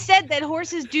always said that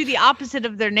horses do the opposite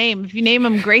of their name. If you name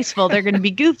them graceful, they're going to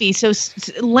be goofy. So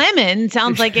Lemon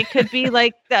sounds like it could be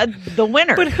like the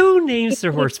winner. But who names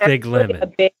their horse Big A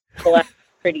Lemon? big, black,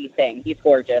 pretty thing. He's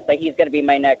gorgeous. Like, he's going to be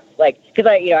my next, like, because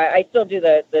I still do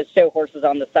the show horses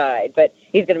on the side, but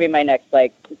he's going to be my next,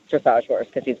 like, dressage horse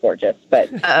because he's gorgeous.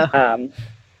 But,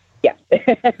 yeah.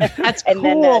 That's And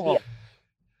cool.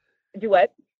 Then, do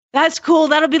what? That's cool.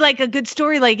 That'll be like a good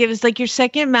story. Like it was like your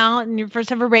second mount and your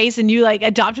first ever race, and you like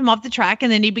adopt him off the track,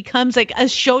 and then he becomes like a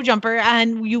show jumper,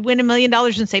 and you win $1 million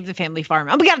and save the family farm.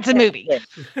 Oh my God, it's a movie.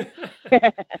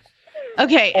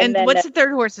 Okay, and then, what's the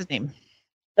third horse's name?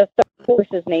 The third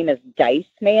horse's name is Dice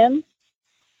Man.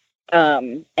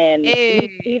 And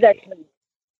he's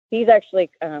actually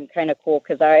kind of cool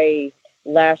because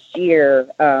last year,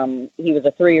 he was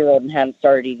a 3-year-old and hadn't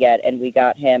started yet, and we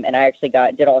got him, and I actually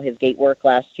did all his gate work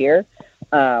last year.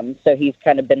 So he's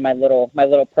kind of been my little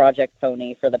project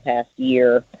pony for the past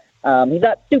year. He's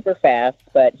not super fast,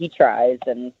 but he tries,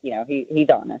 and he's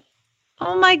honest.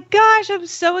 Oh my gosh, I'm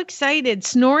so excited.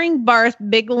 Snoring Barth,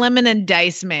 Big Lemon, and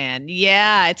Dice Man.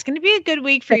 Yeah, it's going to be a good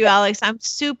week for you, Alex. I'm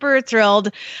super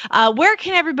thrilled. Where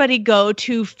can everybody go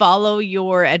to follow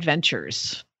your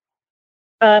adventures?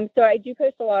 So I do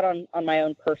post a lot on my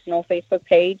own personal Facebook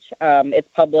page. It's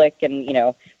public, and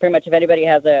pretty much if anybody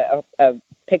has a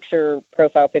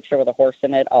profile picture with a horse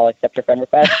in it, I'll accept your friend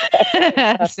request.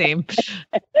 Same.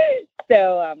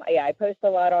 So I post a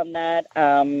lot on that.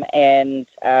 And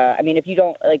I mean, if you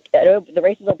don't the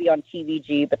races will be on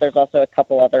TVG, but there's also a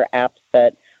couple other apps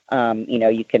that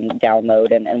you can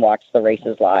download and watch the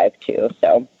races live too.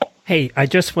 So Hey, I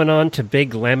just went on to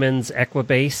Big Lemon's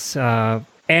Equibase.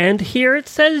 And here it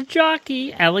says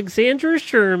Jockey, Alexandra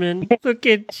Sherman. Look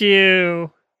at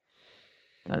you.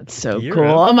 That's so You're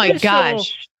cool. Oh my official.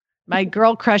 gosh. My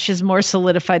girl crush is more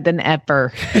solidified than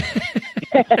ever.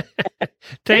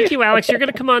 Thank you, Alex. You're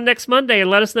going to come on next Monday and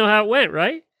let us know how it went,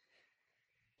 right?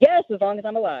 yes, as long as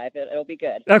I'm alive, it'll be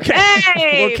good. Okay.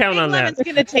 Hey, We'll count Big on that. Lemon's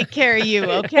going to take care of you,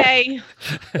 okay?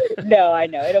 No, I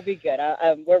know it'll be good.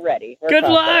 We're ready. We're Good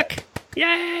confident. luck.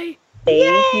 Yay. Thank Yay,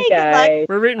 you good luck. guys.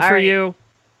 We're rooting All for right. you.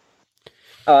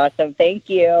 Awesome. Thank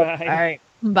you. Bye. All right.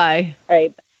 Bye. All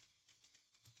right.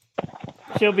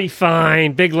 She'll be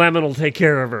fine. Big Lemon will take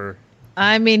care of her.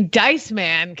 I mean, Dice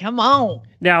Man, come on.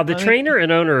 Now, the trainer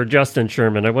and owner are Justin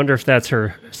Sherman. I wonder if that's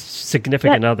her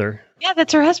significant other. Yeah,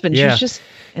 that's her husband. Yeah. She's just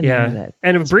in there with Yeah. it.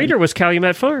 And a breeder was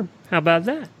Calumet Farm. How about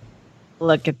that?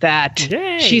 Look at that.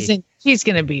 Yay. She's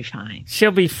going to be fine.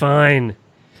 She'll be fine.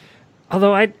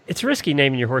 Although it's risky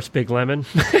naming your horse Big Lemon.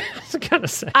 It's kind of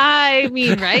sad. I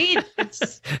mean, right?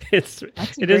 That's It a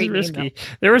is great name, risky.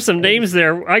 There were some names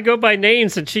there. I go by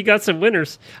names, and she got some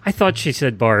winners. I thought she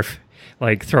said barf,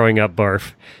 like throwing up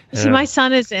barf. See, my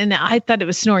son is, and I thought it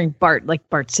was snoring Bart, like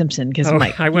Bart Simpson, because Oh,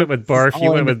 I went with barf.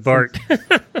 You went with Bart.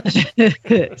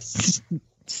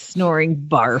 Snoring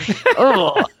barf.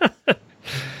 Oh,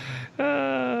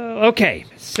 Okay,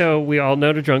 so we all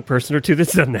know a drunk person or two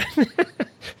that's done that.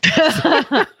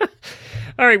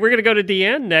 All right, we're going to go to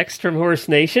Deanne next from Horse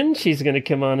Nation. She's going to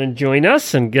come on and join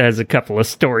us and has a couple of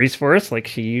stories for us like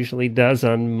she usually does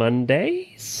on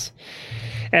Mondays.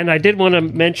 And I did want to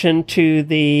mention to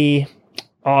the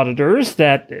auditors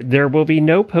that there will be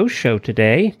no post show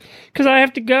today because I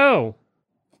have to go.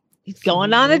 he's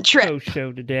going on a trip. Post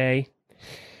show today.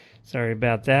 Sorry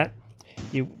about that.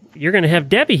 You're going to have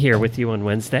Debbie here with you on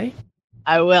Wednesday.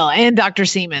 I will, and Dr.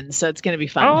 Seaman, so it's going to be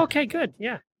fun. Oh, okay, good.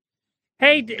 Yeah.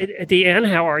 Hey, Deanne,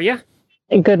 how are you?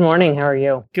 Good morning. How are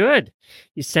you? Good.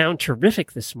 You sound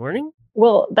terrific this morning.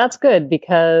 Well, that's good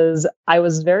because I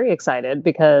was very excited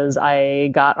because I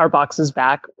got our boxes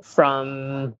back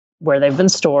from where they've been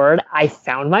stored. I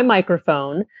found my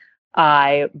microphone.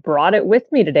 I brought it with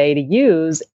me today to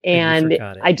use, and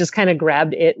forgot it. I just kind of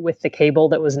grabbed it with the cable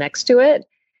that was next to it.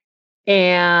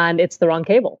 And it's the wrong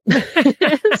cable.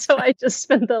 So I just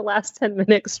spent the last 10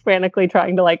 minutes frantically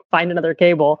trying to find another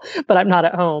cable, but I'm not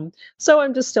at home. So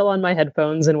I'm just still on my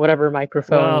headphones and whatever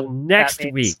microphone. Well, next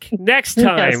that week, means. next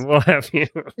time, Yes. we'll have you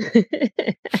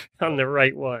on the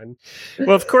right one.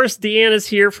 Well, of course, Deanna's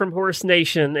here from Horse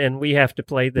Nation, and we have to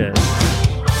play this.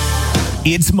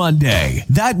 It's Monday.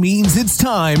 That means it's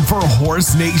time for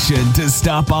Horse Nation to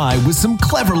stop by with some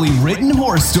cleverly written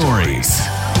horse stories.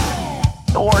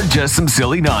 Or just some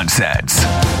silly nonsense.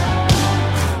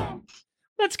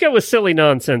 Let's go with silly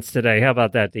nonsense today. How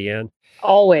about that, Deanne?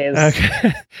 Always.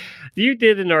 Okay. You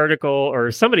did an article,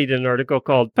 or somebody did an article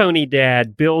called Pony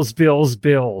Dad, Bills, Bills,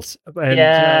 Bills. And,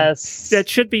 Yes. that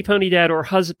should be Pony Dad or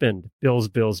husband, Bills,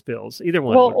 Bills, Bills. Either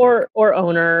one. Well, would or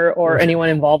owner, or anyone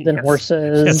involved in Yes,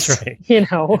 horses. that's right. You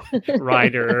know,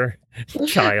 Rider,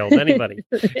 child, anybody.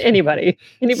 anybody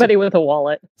with a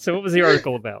wallet. So what was the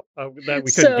article about? That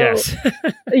we couldn't guess.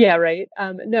 Yeah, right.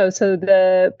 No, so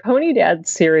the Pony Dad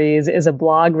series is a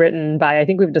blog written by, I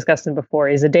think we've discussed him before.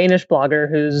 He's a Danish blogger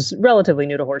who's relatively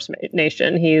new to Horse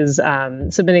Nation. He's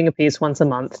submitting a piece once a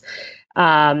month.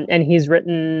 And he's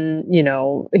written,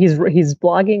 he's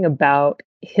blogging about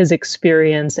his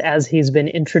experience as he's been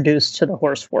introduced to the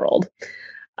horse world.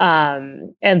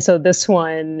 And so this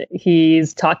one,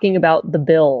 he's talking about the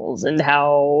bills and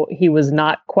how he was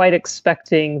not quite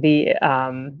expecting the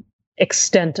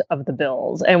extent of the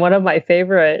bills. And one of my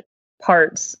favorite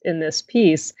parts in this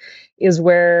piece is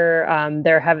where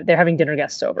they're having dinner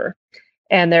guests over,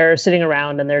 and they're sitting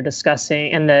around and they're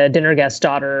discussing, and the dinner guest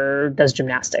daughter does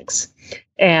gymnastics,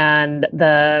 and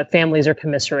the families are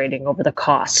commiserating over the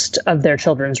cost of their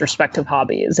children's respective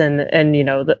hobbies. And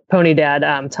the Pony Dad,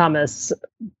 Thomas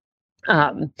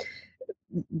Pelvang,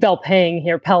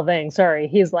 sorry.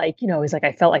 He's like,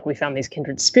 I felt like we found these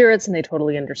kindred spirits and they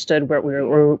totally understood where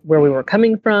we were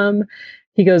coming from.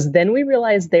 He goes, then we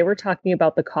realized they were talking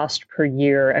about the cost per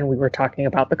year and we were talking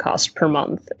about the cost per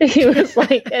month. He was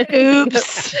like,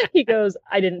 oops. He goes,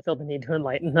 I didn't feel the need to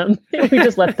enlighten them. We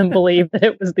just let them believe that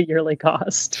it was the yearly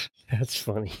cost. That's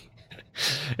funny.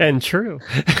 And true.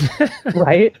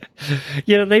 Right?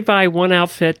 They buy one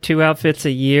outfit, two outfits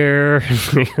a year,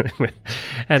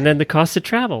 and then the cost of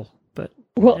travel.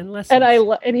 And I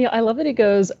love that he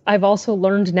goes, I've also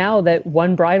learned now that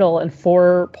one bridle and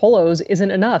 4 polos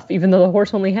isn't enough, even though the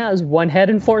horse only has 1 head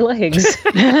and 4 legs.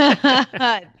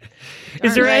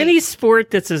 Is there any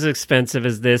sport that's as expensive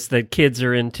as this that kids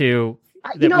are into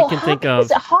that we can think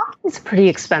of? Hockey's pretty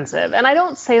expensive. And I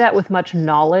don't say that with much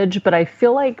knowledge, but I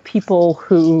feel like people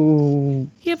who...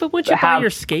 Yeah, but once you buy your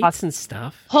skates and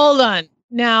stuff... Hold on.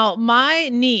 Now, my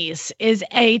niece is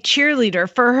a cheerleader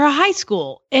for her high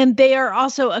school, and they are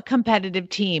also a competitive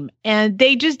team. And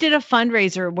they just did a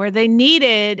fundraiser where they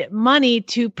needed money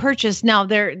to purchase. Now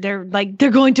they're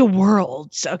going to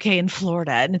Worlds, in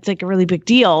Florida, and it's like a really big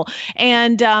deal.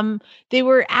 And they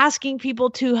were asking people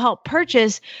to help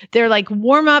purchase their like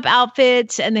warm up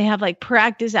outfits, and they have like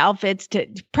practice outfits to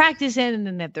practice in, and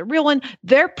then they have the real one.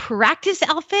 Their practice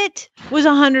outfit was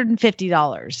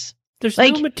 $150. There's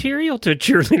no material to a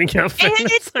cheerleading outfit.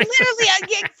 And it's literally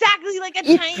exactly like a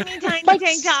tiny like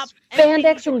tank top.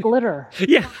 Spandex and glitter.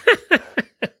 Yeah.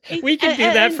 We can do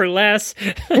that for less.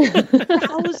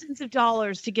 Thousands of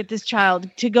dollars to get this child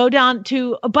to go down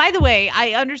to, by the way,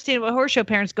 I understand what horse show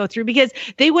parents go through because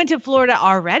they went to Florida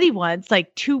already once,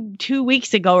 like two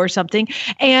weeks ago or something.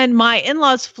 And my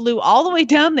in-laws flew all the way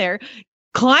down there,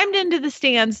 climbed into the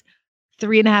stands,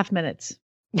 3.5 minutes.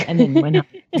 And then went up.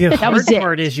 The hard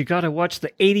part is you got to watch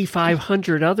the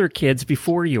 8,500 other kids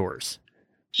before yours.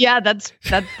 Yeah,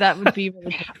 that would be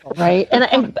really helpful, right? And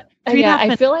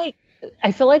I feel like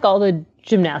all the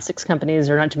gymnastics companies,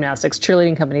 or not gymnastics,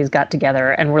 cheerleading companies got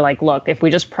together and were like, look, if we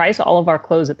just price all of our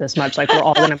clothes at this much, like we're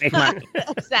all going to make money.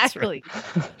 Exactly.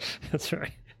 That's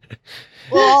right.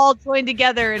 We'll all join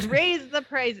together and raise the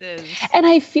prices. And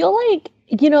I feel like,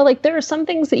 there are some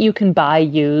things that you can buy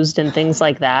used and things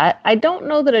like that. I don't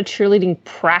know that a cheerleading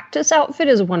practice outfit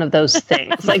is one of those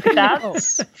things. Like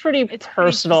that's pretty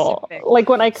personal. Pretty like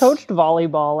when I coached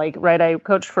volleyball, I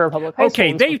coached for a public high school.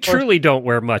 Okay, they truly don't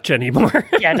wear much anymore.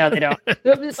 Yeah, no, they don't.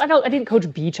 I didn't coach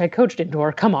beach. I coached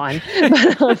indoor. Come on.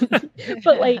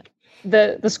 But like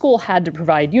the school had to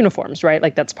provide uniforms, right?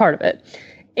 Like that's part of it.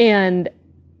 And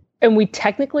we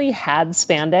technically had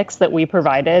spandex that we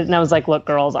provided. And I was like, look,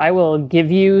 girls, I will give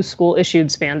you school issued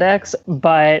spandex,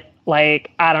 but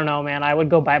like, I don't know, man, I would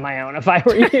go buy my own if I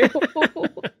were you.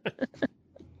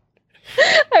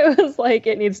 I was like,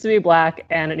 it needs to be black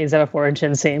and it needs to have a 4-inch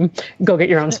inseam. Go get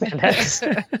your own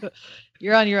spandex.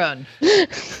 You're on your own.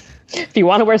 If you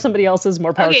want to wear somebody else's,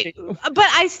 more power to you. But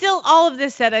all of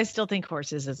this said, I still think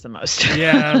horses is the most.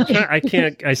 Yeah,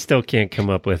 I still can't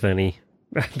come up with any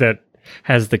that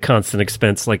has the constant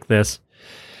expense like this.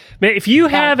 If you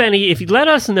have any, if you let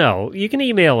us know, you can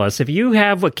email us. If you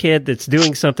have a kid that's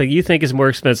doing something you think is more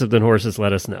expensive than horses,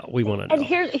 let us know. We want to know. And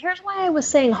here's why I was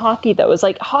saying hockey, though. Is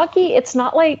like hockey, it's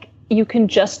not like you can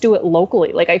just do it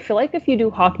locally. Like I feel like if you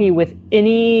do hockey with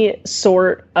any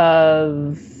sort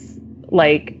of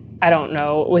like, I don't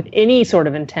know, with any sort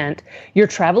of intent, you're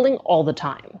traveling all the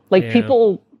time. Like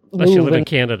people... Unless you live in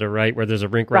Canada, right, where there's a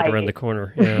rink right around the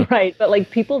corner. Yeah. Right, but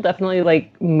like people definitely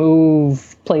like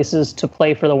move places to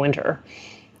play for the winter.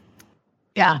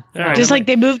 Yeah. All right. Just like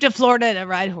they moved to Florida to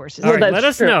ride horses. All right, that's let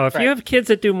us true, know if right. you have kids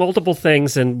that do multiple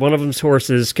things and one of them's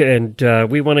horses, and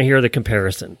we want to hear the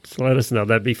comparison. So let us know.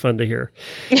 That'd be fun to hear.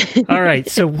 All right.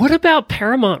 So what about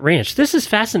Paramount Ranch? This is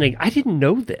fascinating. I didn't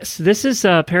know this. This is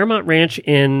Paramount Ranch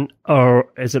in,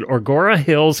 is it Agora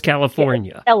Hills,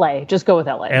 California? LA. Just go with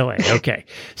LA. LA. Okay.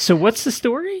 So what's the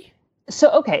story? So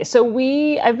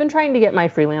I've been trying to get my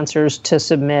freelancers to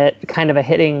submit kind of a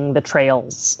hitting the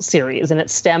trails series, and it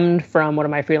stemmed from one of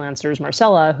my freelancers,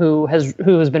 Marcella, who has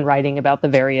been writing about the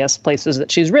various places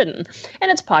that she's ridden, and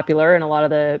it's popular, and a lot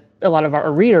of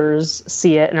our readers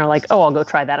see it and are like, oh, I'll go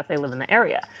try that if they live in the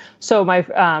area. So I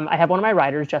have one of my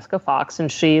writers, Jessica Fox, and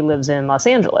she lives in Los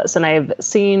Angeles, and I've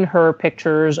seen her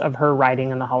pictures of her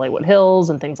riding in the Hollywood Hills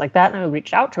and things like that, and I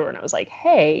reached out to her and I was like,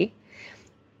 hey,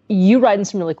 you ride in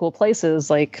some really cool places,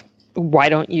 like, why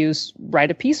don't you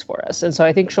write a piece for us? And so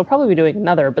I think she'll probably be doing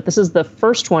another, but this is the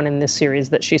first one in this series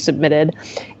that she submitted,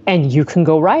 and you can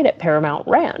go ride at Paramount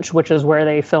Ranch, which is where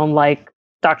they filmed like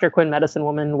Dr. Quinn, Medicine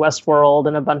Woman, Westworld,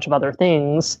 and a bunch of other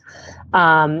things.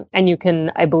 And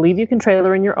I believe you can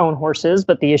trailer in your own horses,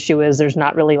 but the issue is there's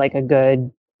not really like a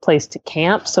good place to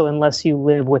camp. So unless you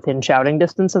live within shouting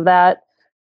distance of that,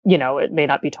 it may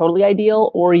not be totally ideal,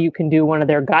 or you can do one of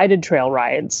their guided trail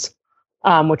rides,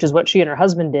 which is what she and her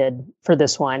husband did for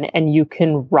this one. And you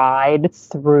can ride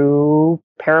through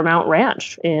Paramount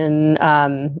Ranch in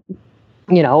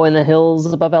the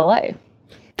hills above LA.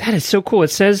 That is so cool. It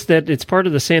says that it's part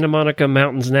of the Santa Monica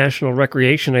Mountains National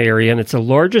Recreation Area, and it's the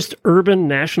largest urban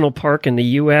national park in the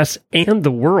U.S. and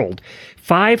the world.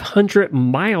 500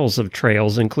 miles of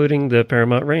trails, including the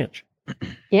Paramount Ranch.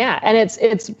 Yeah, and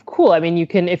it's cool. I mean, you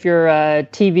can, if you're a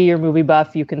TV or movie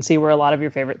buff, you can see where a lot of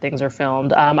your favorite things are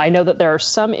filmed. I know that there are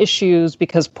some issues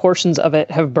because portions of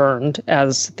it have burned,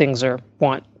 as things are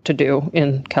wont to do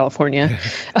in California.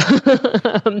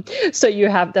 So you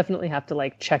definitely have to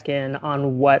like check in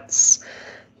on what's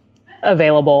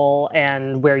available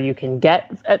and where you can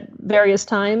get at various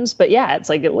times. But yeah, it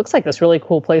looks like this really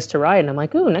cool place to ride. And I'm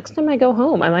like, ooh, next time I go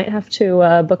home, I might have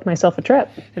to book myself a trip.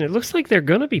 And it looks like they're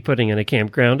going to be putting in a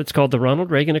campground. It's called the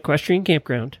Ronald Reagan Equestrian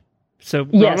Campground. So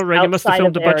Yes, Ronald Reagan must have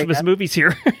filmed a outside of bunch the of his area. movies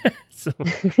here.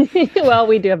 So Well,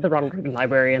 we do have the Ronald Reagan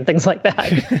Library and things like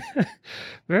that.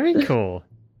 very cool.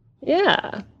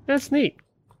 Yeah. That's neat.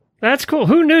 That's cool.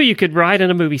 Who knew you could ride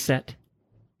in a movie set?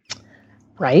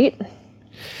 Right?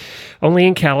 Only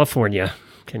in California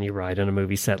can you ride on a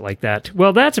movie set like that.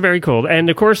 Well, that's very cool.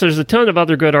 And of course, there's a ton of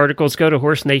other good articles. Go to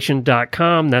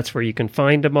horsenation.com. That's where you can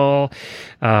find them all.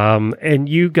 And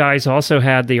you guys also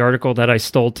had the article that I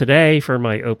stole today for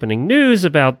my opening news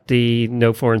about the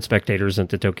no foreign spectators at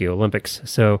the Tokyo Olympics.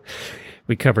 So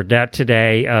we covered that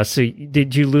today. So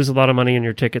did you lose a lot of money on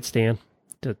your tickets, Dan?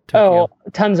 To Tokyo? Oh,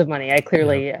 tons of money. I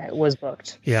clearly was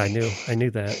booked. Yeah, I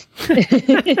knew that.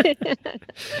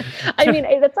 I mean,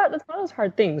 that's one of those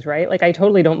hard things, right? Like, I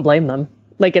totally don't blame them.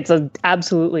 Like, it's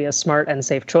absolutely a smart and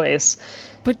safe choice.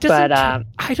 But I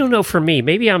don't know, for me,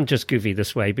 maybe I'm just goofy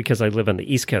this way because I live on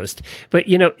the East Coast. But,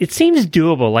 it seems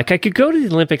doable. Like, I could go to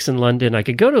the Olympics in London. I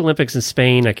could go to the Olympics in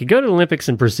Spain. I could go to the Olympics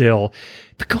in Brazil.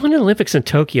 But going to the Olympics in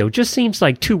Tokyo just seems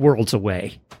like 2 worlds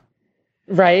away.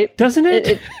 Right? Doesn't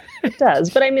it? It does.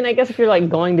 But I mean, I guess if you're like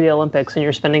going to the Olympics and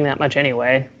you're spending that much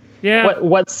anyway, Yeah.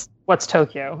 What's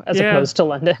Tokyo as opposed to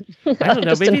London? I don't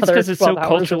know. Just Maybe it's another because it's so 12 hours or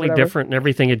culturally whatever. different and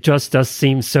everything. It just does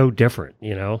seem so different,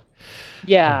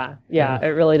 Yeah, it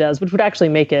really does, which would actually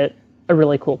make it a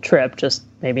really cool trip, just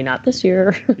maybe not this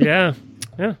year. Yeah.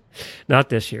 Not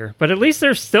this year. But at least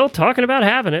they're still talking about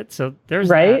having it. So there's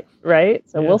Right.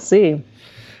 So Yeah. we'll see.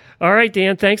 All right,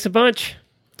 Dan. Thanks a bunch.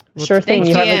 Sure thing. We'll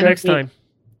You talk have a to you good next week. time.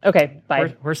 Okay,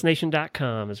 bye.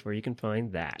 Horsenation.com is where you can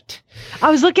find that. I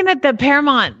was looking at the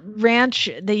Paramount Ranch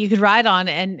that you could ride on,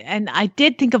 and I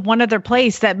did think of one other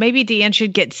place that maybe Deanne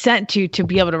should get sent to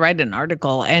be able to write an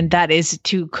article, and that is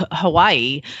to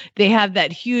Hawaii. They have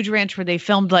that huge ranch where they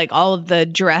filmed like all of the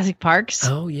Jurassic Parks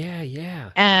Oh,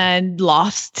 yeah. and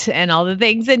Lost and all the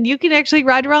things, and you can actually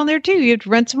ride around there too. You have to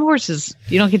rent some horses.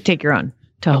 You don't get to take your own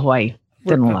to Hawaii.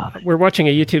 We're watching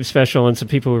a YouTube special and some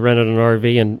people who rented an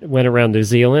RV and went around New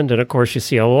Zealand. And of course, you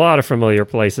see a lot of familiar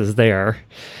places there.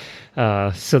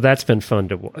 So that's been fun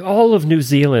to watch. All of New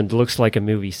Zealand looks like a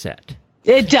movie set.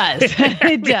 It does.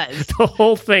 It does. The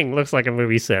whole thing looks like a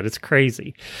movie set. It's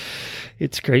crazy.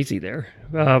 It's crazy there.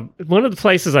 One of the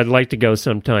places I'd like to go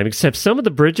sometime, except some of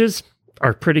the bridges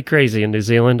are pretty crazy in New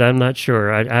Zealand. I'm not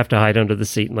sure. I have to hide under the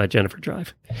seat and let Jennifer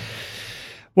drive.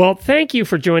 Well, thank you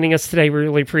for joining us today. We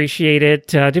really appreciate it.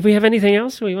 Did we have anything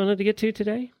else we wanted to get to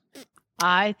today?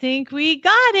 I think we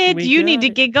got it. We You got need to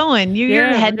it. get going. You're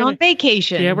Yeah, we're heading gonna- on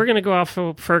vacation. Yeah, we're going to go off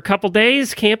for a couple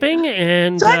days camping.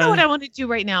 And So I know what I want to do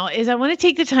right now is I want to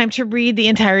take the time to read the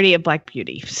entirety of Black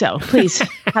Beauty. So please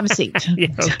have a seat. yeah,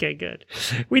 okay, good.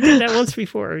 We did that once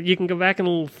before. You can go back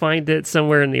and find it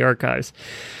somewhere in the archives.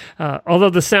 Although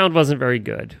the sound wasn't very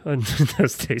good on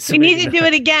those days. so We need maybe to do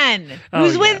not. it again. Oh,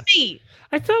 Who's yeah. with me?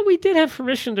 I thought we did have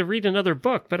permission to read another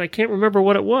book, but I can't remember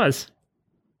what it was.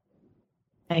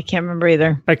 I can't remember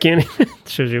either. I can't even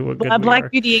show you what good we are.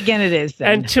 Black Beauty again it is then.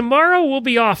 And tomorrow we'll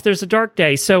be off. There's a dark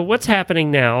day. So what's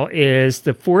happening now is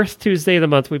the fourth Tuesday of the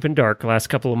month. We've been dark the last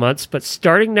couple of months, but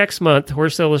starting next month,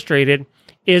 Horse Illustrated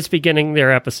is beginning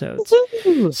their episodes.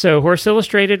 So Horse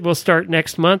Illustrated will start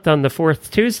next month on the fourth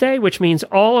Tuesday, which means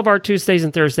all of our Tuesdays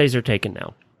and Thursdays are taken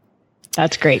now.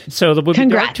 That's great. So we'll be dark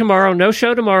Congrats. tomorrow. No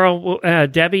show tomorrow.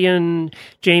 Debbie and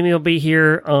Jamie will be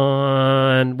here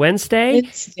on Wednesday.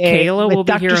 Kayla with will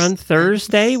be Dr. here on Spence.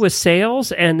 Thursday with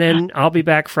sales, and then I'll be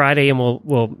back Friday, and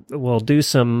we'll do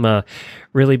some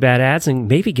really bad ads and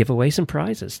maybe give away some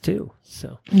prizes too.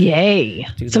 So Yay.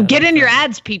 Do So that get on in your Friday.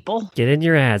 ads, people. get in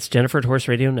your ads. Jennifer at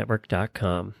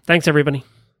horseradionetwork.com. Thanks, everybody.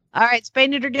 All right, spay,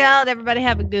 neuter, out. Everybody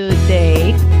have a good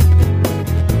day.